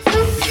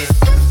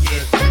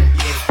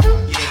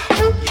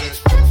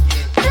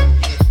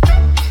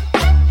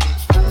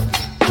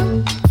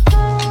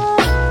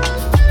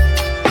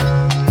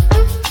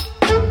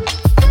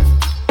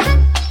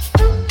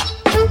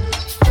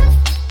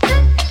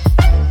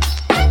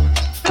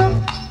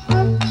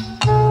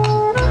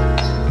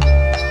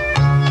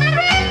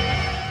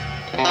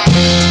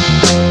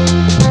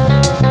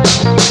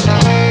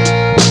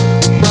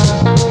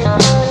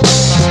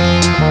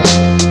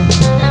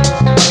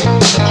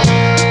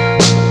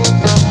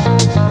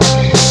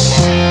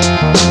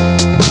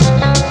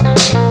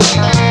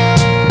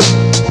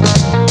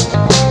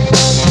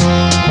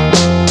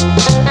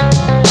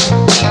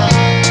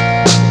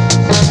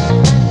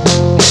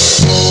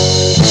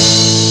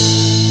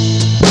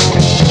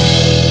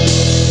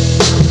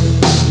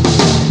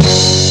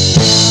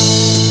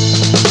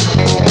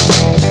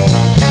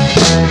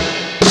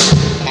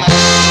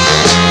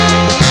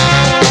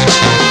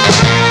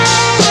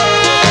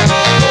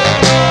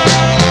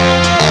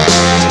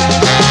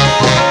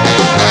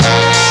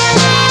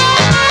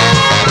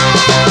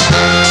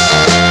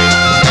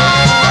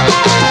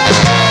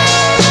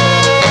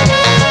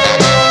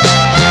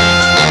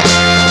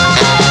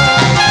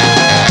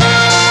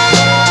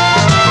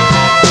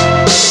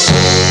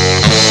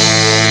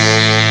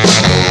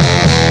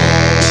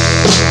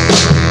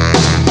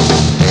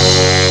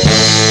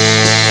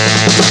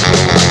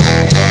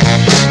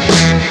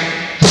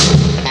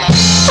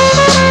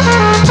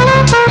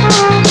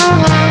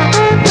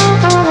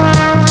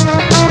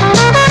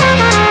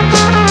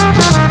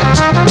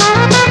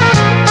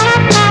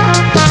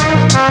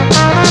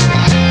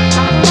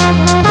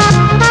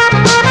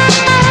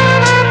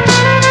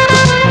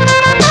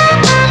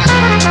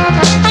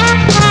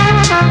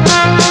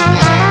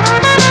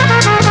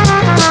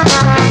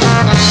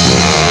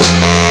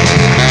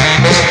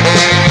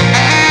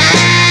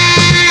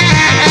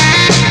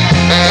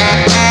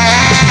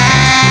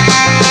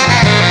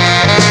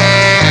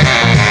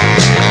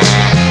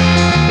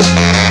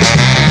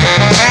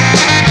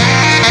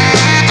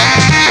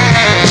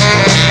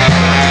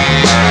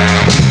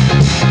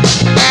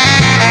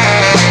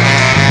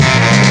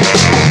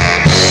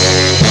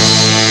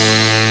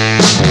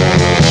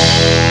 Hey.